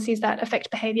administrative policies that affect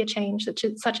behaviour change,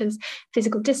 such as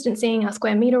physical distancing, our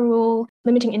square metre rule,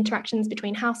 limiting interactions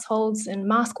between households and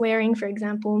mask wearing, for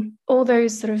example. All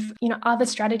those sort of, other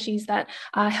strategies that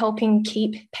are helping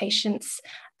keep patients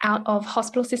out of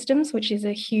hospital systems, which is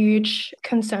a huge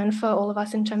concern for all of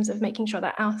us in terms of making sure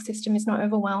that our system is not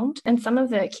overwhelmed. And some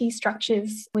of the key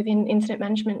structures within incident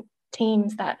management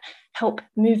teams that help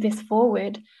move this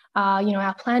forward are,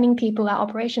 our planning people, our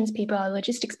operations people, our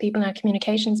logistics people, and our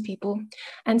communications people.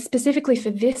 And specifically for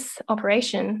this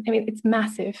operation, it's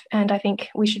massive. And I think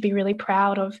we should be really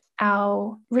proud of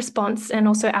our response and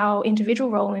also our individual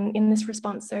role in this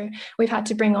response. So we've had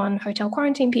to bring on hotel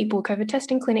quarantine people, COVID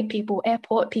testing clinic people,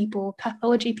 airport people,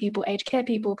 pathology people, aged care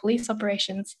people, police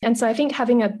operations. And so I think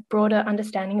having a broader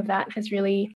understanding of that has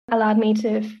really allowed me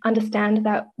to understand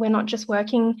that we're not just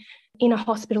working in a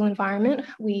hospital environment.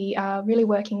 We are really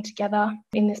working together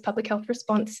in this public health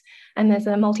response, and there's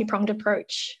a multi-pronged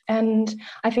approach. And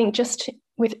I think just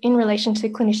in relation to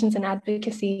clinicians and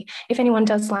advocacy, if anyone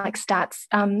does like stats,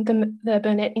 the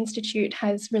Burnett Institute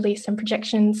has released some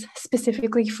projections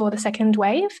specifically for the second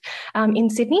wave in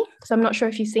Sydney. So I'm not sure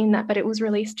if you've seen that, but it was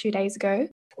released 2 days ago.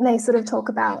 And they sort of talk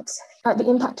about the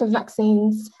impact of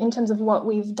vaccines in terms of what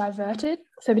we've diverted.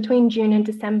 So between June and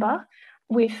December,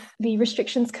 with the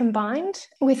restrictions combined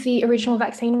with the original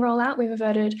vaccine rollout, we've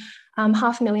averted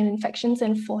 500,000 infections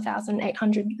and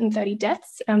 4,830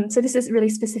 deaths. So this is really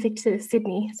specific to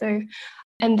Sydney.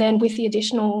 And then with the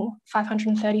additional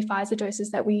 530 Pfizer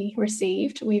doses that we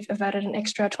received, we've averted an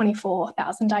extra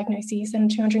 24,000 diagnoses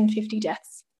and 250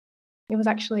 deaths. It was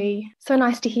actually so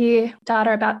nice to hear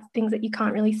data about things that you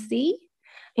can't really see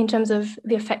in terms of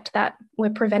the effect that we're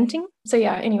preventing. So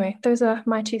yeah, anyway, those are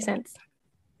my 2 cents.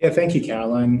 Yeah, thank you,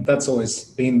 Caroline. That's always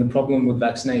been the problem with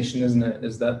vaccination, isn't it?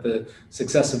 Is that the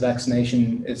success of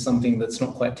vaccination is something that's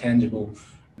not quite tangible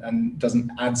and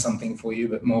doesn't add something for you,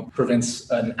 but more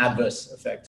prevents an adverse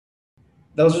effect.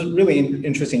 That was a really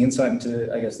interesting insight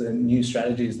into, I guess, the new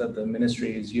strategies that the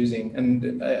ministry is using.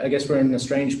 And I guess we're in a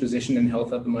strange position in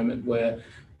health at the moment where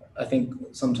I think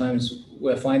sometimes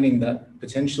we're finding that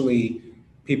potentially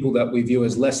people that we view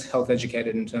as less health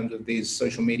educated in terms of these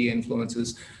social media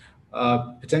influencers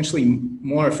are potentially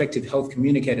more effective health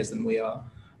communicators than we are,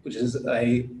 which is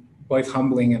a both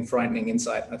humbling and frightening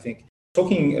insight, I think.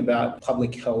 Talking about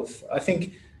public health, I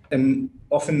think an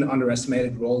often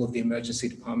underestimated role of the emergency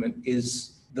department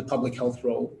is the public health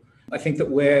role. I think that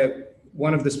we're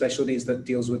one of the specialties that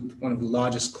deals with one of the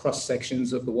largest cross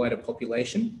sections of the wider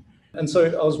population. And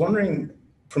so I was wondering,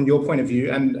 from your point of view,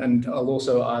 and I'll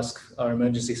also ask our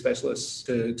emergency specialists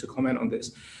to comment on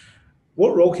this,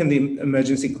 what role can the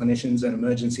emergency clinicians and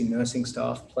emergency nursing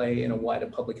staff play in a wider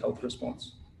public health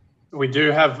response? We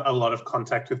do have a lot of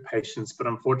contact with patients, but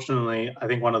unfortunately, I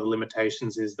think one of the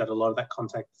limitations is that a lot of that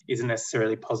contact isn't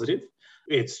necessarily positive.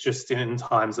 It's just in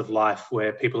times of life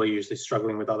where people are usually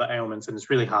struggling with other ailments, and it's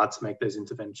really hard to make those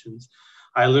interventions.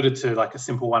 I alluded to like a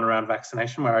simple one around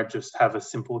vaccination where I just have a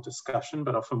simple discussion,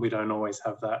 but often we don't always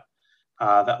have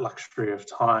that luxury of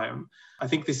time. I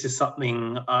think this is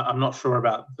something, I'm not sure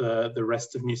about the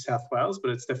rest of New South Wales,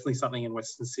 but it's definitely something in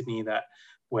Western Sydney that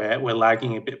we're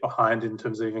lagging a bit behind in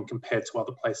terms of even compared to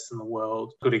other places in the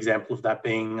world. A good example of that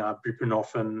being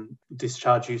buprenorphine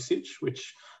discharge usage,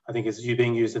 which I think is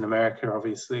being used in America,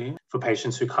 obviously, for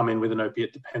patients who come in with an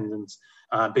opiate dependence,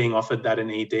 being offered that in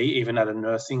ED, even at a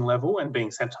nursing level, and being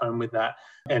sent home with that,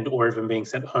 or even being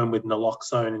sent home with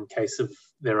naloxone in case of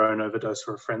their own overdose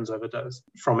or a friend's overdose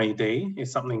from ED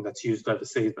is something that's used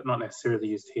overseas, but not necessarily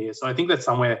used here. So I think that's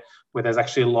somewhere where there's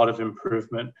actually a lot of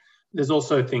improvement. There's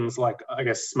also things like, I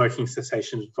guess, smoking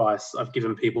cessation advice. I've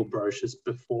given people brochures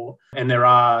before, and there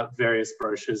are various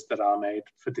brochures that are made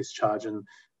for discharge. And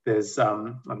there's, I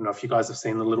don't know if you guys have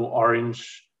seen the little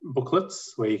orange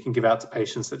booklets where you can give out to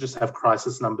patients that just have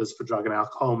crisis numbers for drug and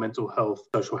alcohol, mental health,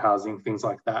 social housing, things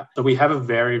like that. So we have a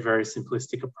very, very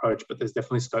simplistic approach, but there's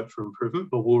definitely scope for improvement,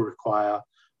 but will require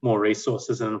more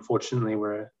resources. And unfortunately,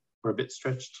 we're a bit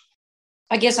stretched.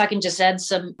 I guess I can just add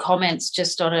some comments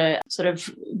just on a sort of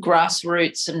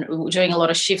grassroots, and we're doing a lot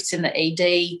of shifts in the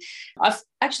ED. I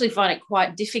actually find it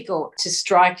quite difficult to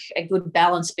strike a good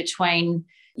balance between,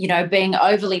 being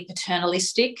overly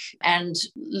paternalistic and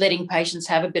letting patients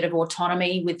have a bit of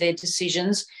autonomy with their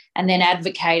decisions, and then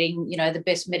advocating, the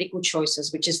best medical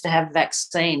choices, which is to have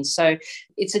vaccines. So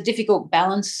it's a difficult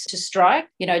balance to strike,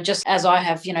 just as I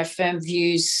have, firm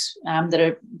views that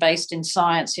are based in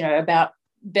science, about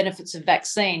benefits of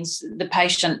vaccines, the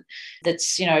patient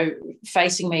that's,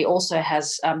 facing me also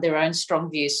has their own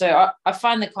strong views. So I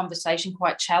find the conversation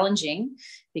quite challenging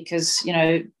because,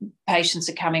 patients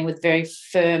are coming with very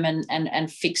firm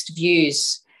and fixed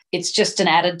views. It's just an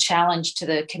added challenge to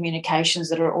the communications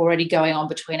that are already going on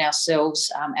between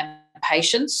ourselves and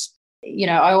patients.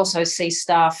 I also see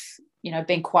staff,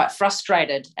 being quite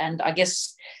frustrated, and I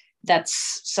guess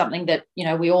that's something that,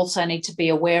 we also need to be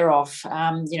aware of.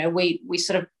 We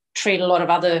sort of treat a lot of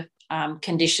other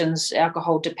conditions,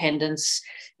 alcohol dependence,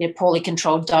 poorly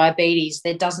controlled diabetes.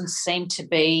 There doesn't seem to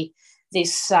be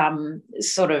this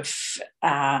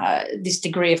this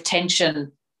degree of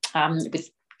tension with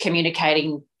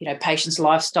communicating, patients'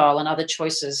 lifestyle and other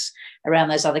choices around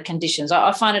those other conditions.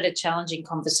 I find it a challenging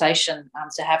conversation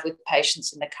to have with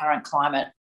patients in the current climate.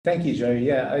 Thank you, Jo.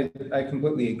 Yeah, I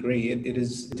completely agree. It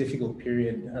is a difficult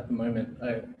period at the moment.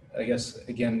 I guess,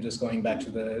 again, just going back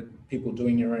to the people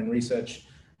doing your own research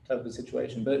type of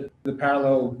situation. But the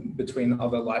parallel between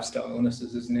other lifestyle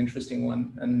illnesses is an interesting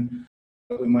one, and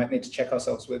we might need to check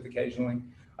ourselves with occasionally.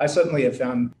 I certainly have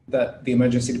found that the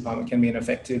emergency department can be an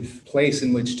effective place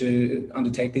in which to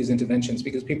undertake these interventions,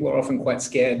 because people are often quite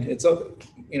scared. It's,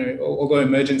 although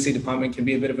emergency department can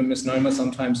be a bit of a misnomer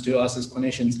sometimes to us as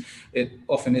clinicians, it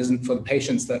often isn't for the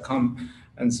patients that come.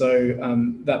 And so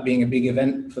that being a big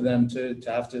event for them to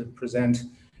have to present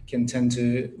can tend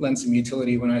to lend some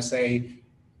utility when I say,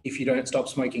 if you don't stop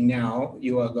smoking now,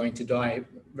 you are going to die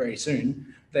very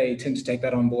soon. They tend to take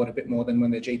that on board a bit more than when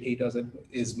their GP does it,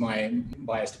 is my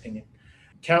biased opinion.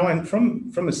 Caroline,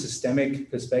 from a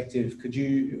systemic perspective, could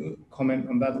you comment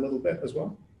on that a little bit as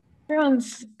well?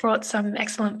 Everyone's brought some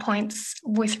excellent points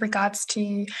with regards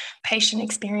to patient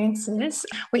experiences,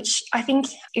 which I think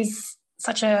is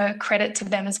such a credit to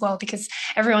them as well, because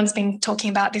everyone's been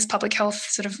talking about this public health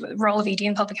sort of role of ED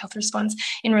and public health response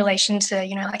in relation to,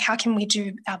 how can we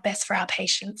do our best for our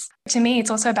patients? To me, it's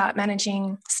also about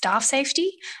managing staff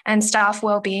safety and staff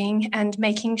well-being and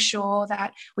making sure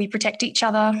that we protect each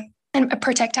other and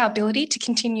protect our ability to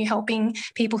continue helping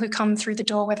people who come through the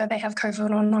door, whether they have COVID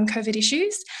or non-COVID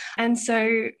issues. And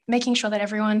so making sure that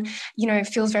everyone,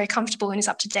 feels very comfortable and is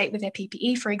up to date with their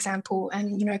PPE, for example,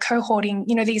 and, cohorting,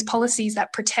 these policies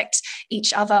that protect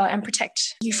each other and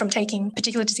protect you from taking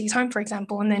particular disease home, for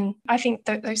example. And then I think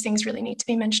those things really need to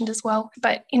be mentioned as well.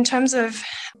 But in terms of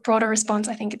broader response,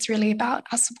 I think it's really about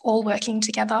us all working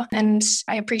together. And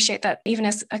I appreciate that even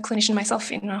as a clinician myself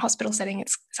in a hospital setting,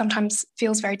 it sometimes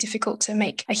feels very difficult to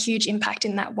make a huge impact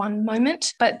in that one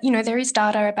moment. But, there is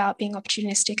data about being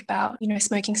opportunistic about,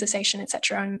 smoking cessation,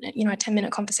 etc. And, a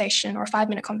 10-minute conversation or a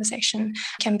 5-minute conversation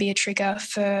can be a trigger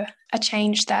for a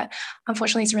change that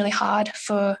unfortunately is really hard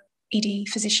for ED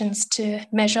physicians to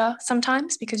measure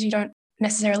sometimes, because you don't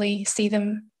necessarily see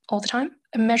them all the time.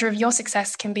 A measure of your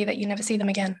success can be that you never see them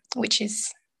again, which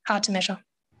is hard to measure.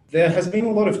 There has been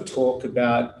a lot of talk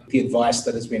about the advice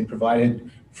that has been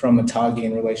provided from ATAGI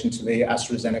in relation to the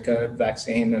AstraZeneca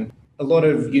vaccine, and a lot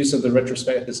of use of the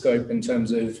retrostethoscope in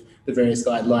terms of the various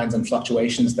guidelines and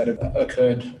fluctuations that have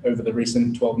occurred over the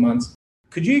recent 12 months.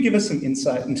 Could you give us some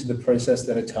insight into the process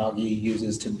that ATAGI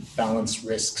uses to balance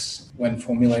risks when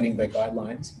formulating their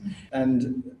guidelines?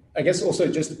 And I guess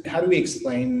also just how do we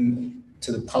explain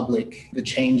to the public the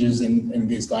changes in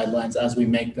these guidelines as we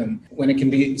make them, when it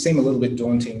can seem a little bit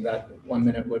daunting that 1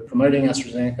 minute we're promoting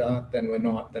AstraZeneca, then we're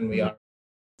not, then we are.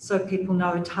 So people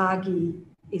know ATAGI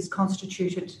is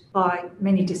constituted by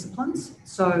many disciplines.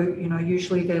 So,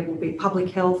 usually there will be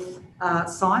public health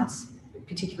science,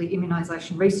 particularly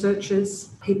immunisation researchers,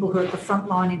 people who are at the front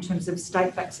line in terms of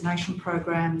state vaccination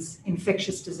programs,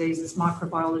 infectious diseases,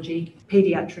 microbiology,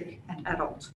 paediatric and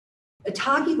adult.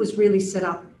 ATAGI was really set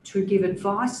up to give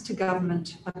advice to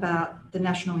government about the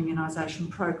National Immunisation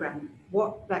Program,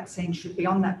 what vaccines should be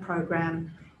on that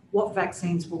program, what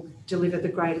vaccines will deliver the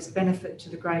greatest benefit to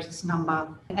the greatest number.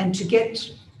 And to get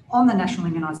on the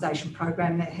National Immunisation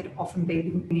Program, there had often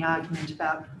been the argument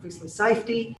about obviously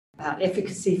safety, about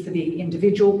efficacy for the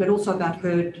individual, but also about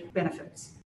herd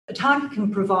benefits. ATAGI can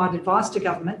provide advice to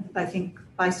government. They think,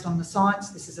 based on the science,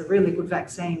 this is a really good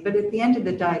vaccine. But at the end of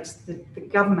the day, it's the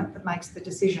government that makes the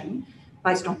decision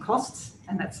based on costs,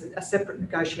 and that's a separate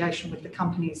negotiation with the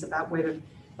companies about whether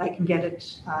they can get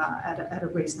it at a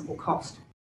reasonable cost.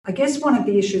 I guess one of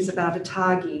the issues about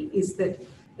ATAGI is that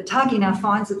ATAGI now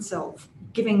finds itself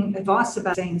giving advice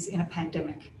about vaccines in a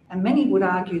pandemic. And many would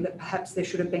argue that perhaps there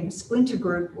should have been a splinter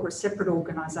group or a separate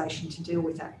organisation to deal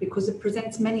with that, because it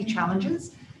presents many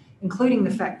challenges, including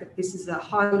the fact that this is a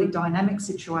highly dynamic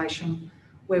situation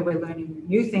where we're learning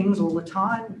new things all the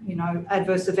time,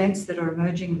 adverse events that are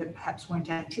emerging that perhaps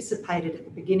weren't anticipated at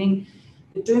the beginning,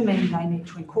 that do mean they need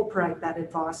to incorporate that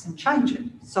advice and change it.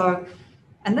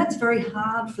 And that's very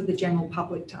hard for the general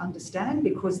public to understand,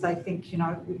 because they think,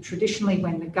 traditionally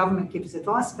when the government gives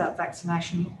advice about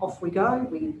vaccination, off we go,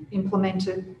 we implement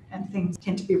it, and things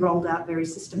tend to be rolled out very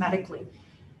systematically.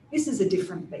 This is a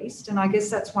different beast, and I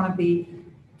guess that's one of the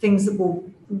things that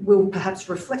we'll perhaps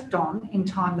reflect on in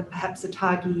time, that perhaps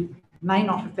ATAGI may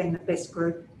not have been the best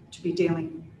group to be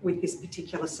dealing with this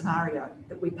particular scenario,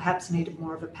 that we perhaps needed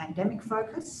more of a pandemic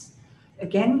focus.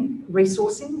 Again,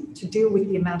 resourcing to deal with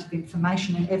the amount of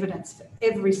information and evidence for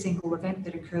every single event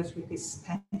that occurs with this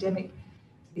pandemic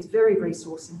is very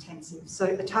resource intensive. So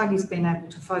ATAGI's been able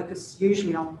to focus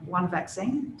usually on one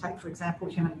vaccine. Take, for example,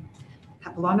 human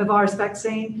papillomavirus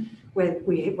vaccine, where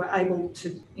we were able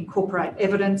to incorporate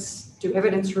evidence, do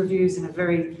evidence reviews in a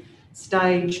very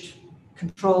staged,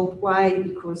 controlled way,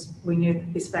 because we knew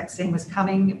that this vaccine was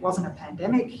coming. It wasn't a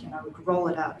pandemic, we could roll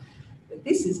it out. But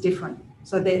this is different.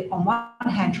 So they're on one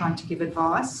hand trying to give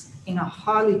advice in a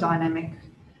highly dynamic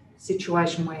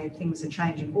situation where things are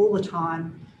changing all the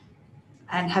time,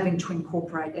 and having to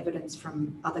incorporate evidence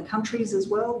from other countries as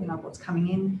well, what's coming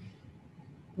in.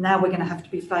 Now we're going to have to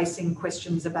be facing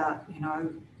questions about,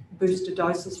 booster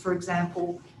doses, for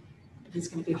example. There's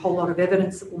going to be a whole lot of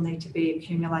evidence that will need to be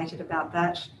accumulated about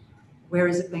that. Where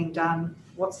is it being done?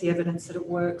 What's the evidence that it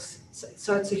works?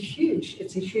 So it's a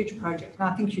huge project. And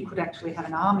I think you could actually have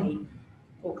an army,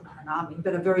 or not an army,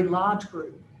 but a very large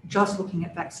group just looking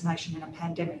at vaccination in a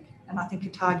pandemic. And I think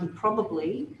ATAGI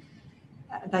probably,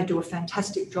 they do a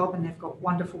fantastic job and they've got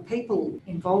wonderful people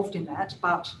involved in that.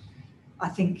 But I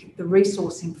think the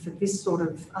resourcing for this sort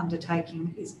of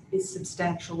undertaking is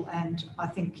substantial. And I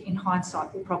think in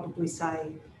hindsight, we'll probably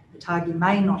say ATAGI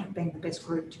may not have been the best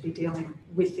group to be dealing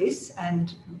with this.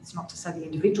 And it's not to say the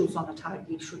individuals on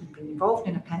ATAGI shouldn't be involved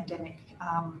in a pandemic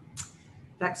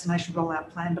vaccination rollout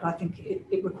plan, but I think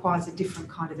it requires a different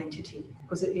kind of entity,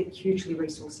 because it's hugely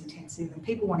resource intensive and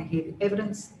people want to hear the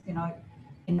evidence, in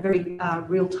a very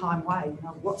real-time way.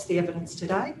 What's the evidence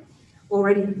today?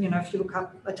 Already, if you look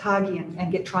up ATAGI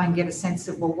and try and get a sense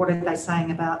of, well, what are they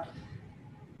saying about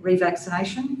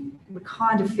revaccination? We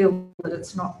kind of feel that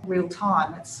it's not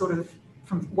real-time. It's sort of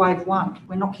from wave one.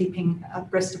 We're not keeping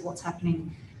abreast of what's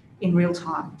happening in real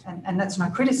time. And that's no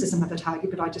criticism of ATAGI,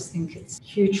 but I just think it's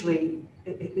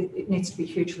it needs to be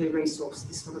hugely resourced,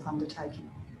 this sort of undertaking.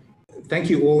 Thank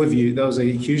you, all of you. That was a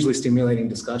hugely stimulating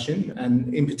discussion,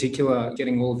 and in particular,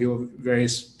 getting all of your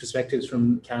various perspectives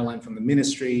from Caroline from the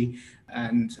Ministry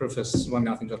and Professor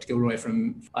Swaminathan, Dr. Gilroy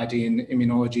from IT and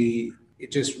Immunology.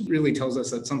 It just really tells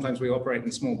us that sometimes we operate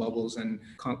in small bubbles and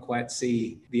can't quite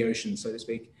see the ocean, so to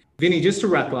speak. Vinny, just to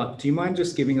wrap up, do you mind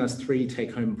just giving us 3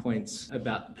 take-home points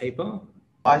about the paper?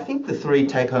 I think the 3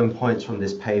 take-home points from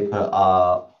this paper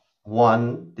are: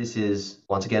 1, this is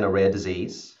once again a rare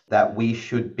disease, that we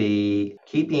should be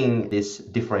keeping this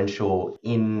differential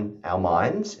in our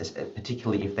minds,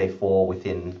 particularly if they fall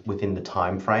within the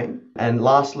time frame. And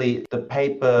lastly, the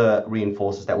paper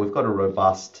reinforces that we've got a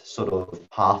robust sort of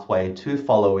pathway to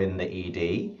follow in the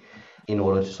ED in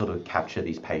order to sort of capture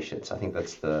these patients. I think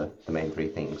that's the main 3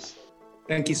 things.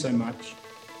 Thank you so much.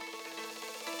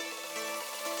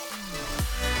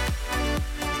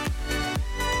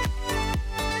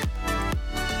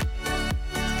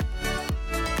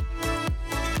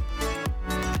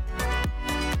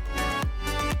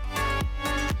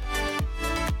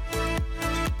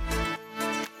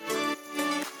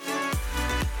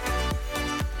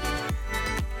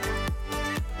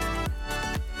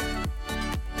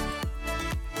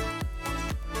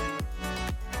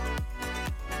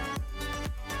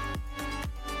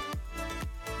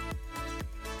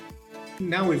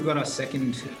 Now we've got our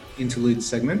second interlude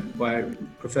segment by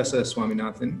Professor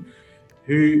Swaminathan,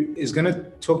 who is going to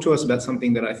talk to us about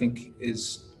something that I think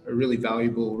is a really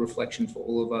valuable reflection for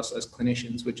all of us as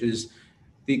clinicians, which is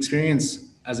the experience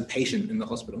as a patient in the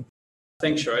hospital.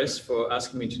 Thanks, Shreyas, for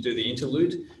asking me to do the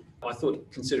interlude. I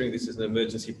thought, considering this is an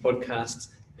emergency podcast,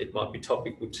 it might be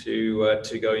topical to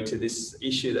go into this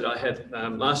issue that I had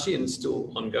last year and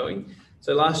still ongoing.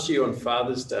 So last year on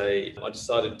Father's Day, I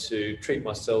decided to treat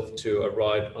myself to a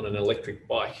ride on an electric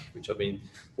bike, which I've been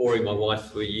boring my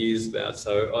wife for years about.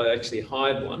 So I actually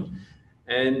hired one.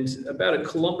 And about 1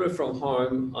 kilometre from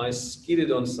home, I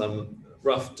skidded on some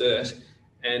rough dirt.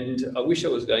 And I wish I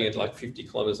was going at like 50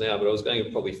 kilometres an hour, but I was going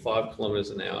at probably 5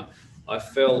 kilometres an hour. I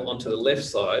fell onto the left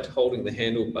side holding the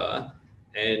handlebar,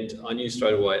 and I knew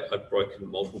straight away I'd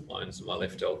broken multiple bones in my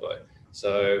left elbow.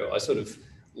 So I sort of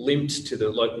limped to the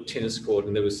local tennis court,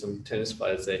 and there was some tennis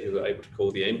players there who were able to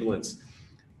call the ambulance.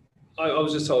 I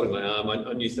was just holding my arm.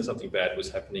 I knew that something bad was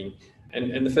happening.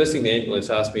 And the first thing the ambulance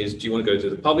asked me is, do you want to go to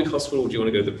the public hospital or do you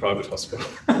want to go to the private hospital?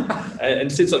 and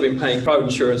since I've been paying private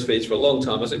insurance fees for a long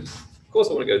time, I said, of course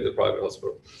I want to go to the private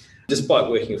hospital, despite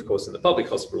working, of course, in the public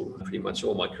hospital pretty much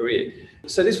all my career.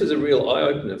 So this was a real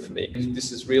eye-opener for me.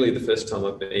 This is really the first time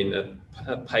I've been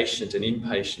a patient, an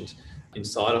inpatient,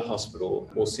 inside a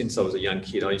hospital. Well, since I was a young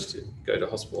kid, I used to go to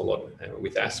hospital a lot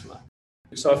with asthma.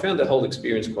 So I found that whole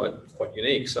experience quite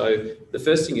unique. So the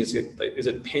first thing is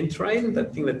it Penthrain,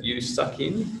 that thing that you suck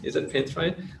in? Is it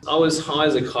Penthrain? I was high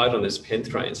as a kite on this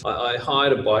Penthrain. I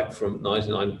hired a bike from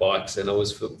 99 Bikes, and I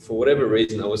was, for whatever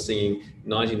reason, I was singing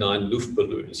 99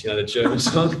 Luftballons, the German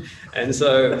song. And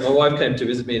so my wife came to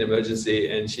visit me in emergency,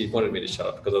 and she wanted me to shut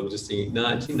up because I was just singing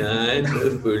 99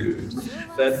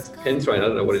 Luftballons. That's Penthrain. I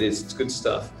don't know what it is. It's good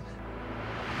stuff.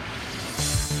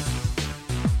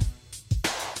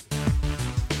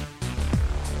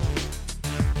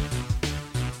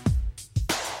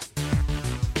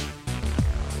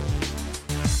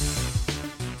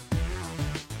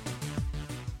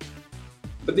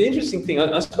 But the interesting thing,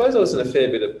 I suppose I was in a fair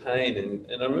bit of pain,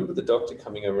 and I remember the doctor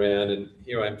coming around, and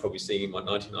here I am probably singing my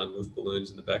 99 Luftballons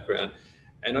in the background,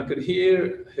 and I could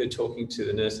hear her talking to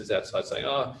the nurses outside saying,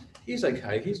 "Oh, he's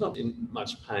okay, he's not in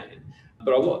much pain."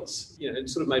 But I was, it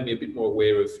sort of made me a bit more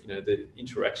aware of, the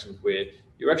interactions where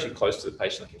you're actually close to the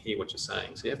patient, I can hear what you're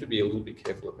saying. So you have to be a little bit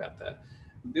careful about that.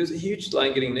 There was a huge delay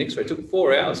in getting an x-ray. It took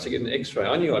 4 hours to get an x-ray.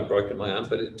 I knew I'd broken my arm,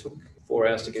 but it took 4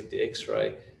 hours to get the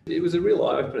x-ray. It was a real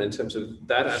eye-opener in terms of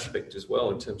that aspect as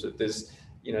well, in terms of there's,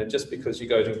 just because you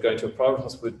go to a private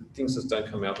hospital, things just don't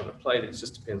come out on a plate. It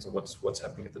just depends on what's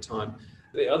happening at the time.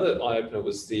 The other eye-opener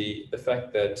was the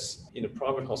fact that in a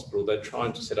private hospital, they're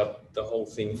trying to set up the whole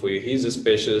thing for you. Here's a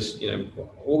specialist,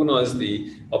 organise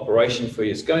the operation for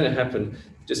you. It's going to happen,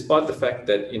 despite the fact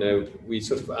that, we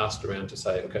sort of asked around to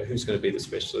say, okay, who's going to be the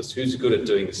specialist? Who's good at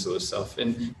doing this sort of stuff?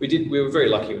 And we were very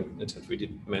lucky in terms we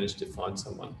did manage to find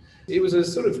someone. It was a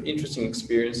sort of interesting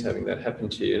experience having that happen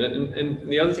to you. And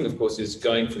the other thing, of course, is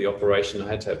going for the operation. I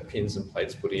had to have pins and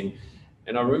plates put in.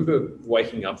 And I remember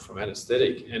waking up from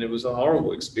anaesthetic, and it was a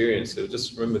horrible experience. I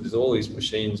just remember there's all these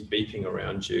machines beeping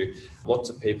around you,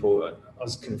 lots of people. I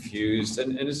was confused,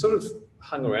 and it sort of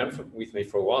hung around with me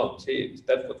for a while.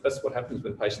 That's what happens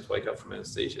when patients wake up from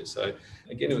anaesthesia. So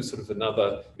again, it was sort of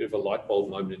another bit of a light bulb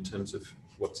moment in terms of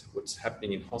what's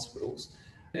happening in hospitals.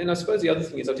 And I suppose the other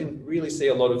thing is I didn't really see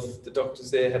a lot of the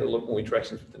doctors there, had a lot more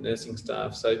interactions with the nursing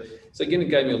staff. So again, it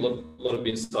gave me a lot of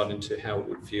insight into how it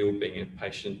would feel being a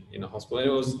patient in a hospital.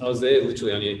 And I was there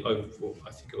literally only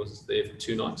I think I was there for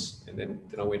 2 nights, and then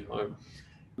I went home.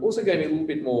 It also gave me a little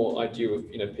bit more idea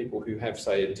of, people who have,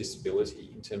 say, a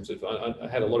disability, in terms of, I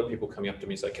had a lot of people coming up to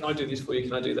me and say, can I do this for you?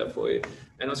 Can I do that for you?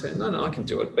 And I was going, no, I can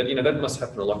do it. But, that must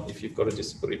happen a lot if you've got a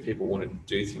disability. People want to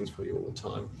do things for you all the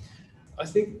time. I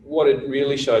think what it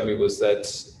really showed me was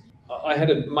that I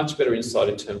had a much better insight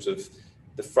in terms of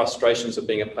the frustrations of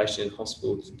being a patient in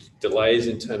hospital, delays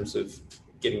in terms of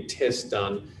getting tests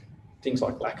done, things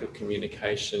like lack of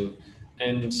communication.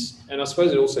 And I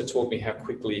suppose it also taught me how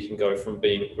quickly you can go from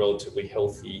being relatively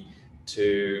healthy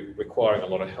to requiring a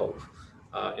lot of help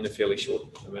in a fairly short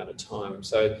amount of time.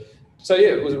 So yeah,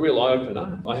 it was a real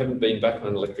eye-opener. I haven't been back on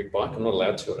an electric bike. I'm not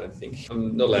allowed to, I don't think.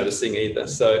 I'm not allowed to sing either.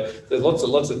 So there's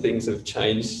lots of things have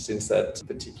changed since that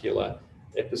particular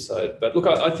episode. But look,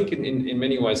 I think in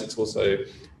many ways it's also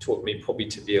taught me probably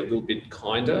to be a little bit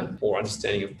kinder, more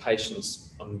understanding of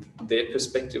patients on their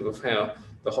perspective of how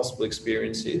the hospital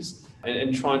experience is,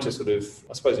 and trying to sort of,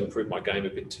 I suppose, improve my game a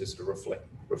bit to sort of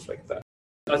reflect that.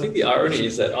 I think the irony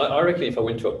is that I reckon if I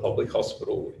went to a public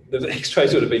hospital, the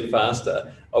x-rays would have been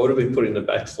faster. I would have been put in the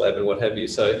back slab and what have you.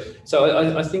 So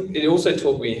I think it also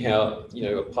taught me how,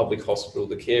 a public hospital,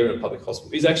 the care in a public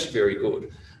hospital is actually very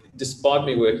good. Despite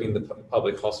me working in the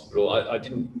public hospital, I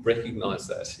didn't recognise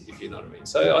that, if you know what I mean.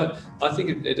 So I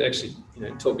think it actually,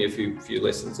 taught me a few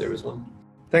lessons there as well.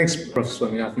 Thanks, Professor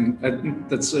Swaminathan.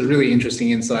 That's a really interesting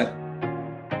insight.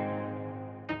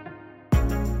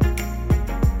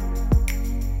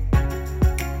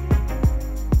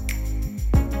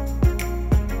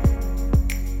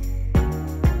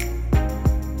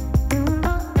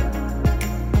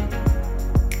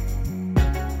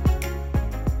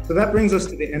 So that brings us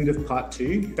to the end of part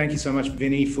 2. Thank you so much,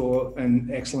 Vinny, for an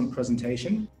excellent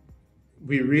presentation.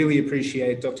 We really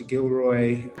appreciate Dr.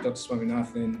 Gilroy, Dr.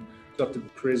 Swaminathan, Dr.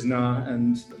 Krisna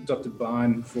and Dr.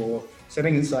 Barn for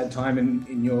setting aside time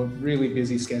in your really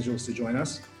busy schedules to join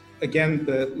us. Again,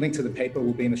 the link to the paper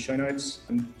will be in the show notes,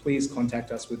 and please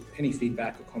contact us with any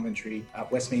feedback or commentary at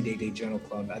westmead ED Journal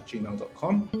Club at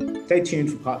gmail.com. Stay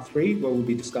tuned for part 3, where we'll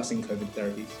be discussing COVID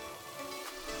therapies.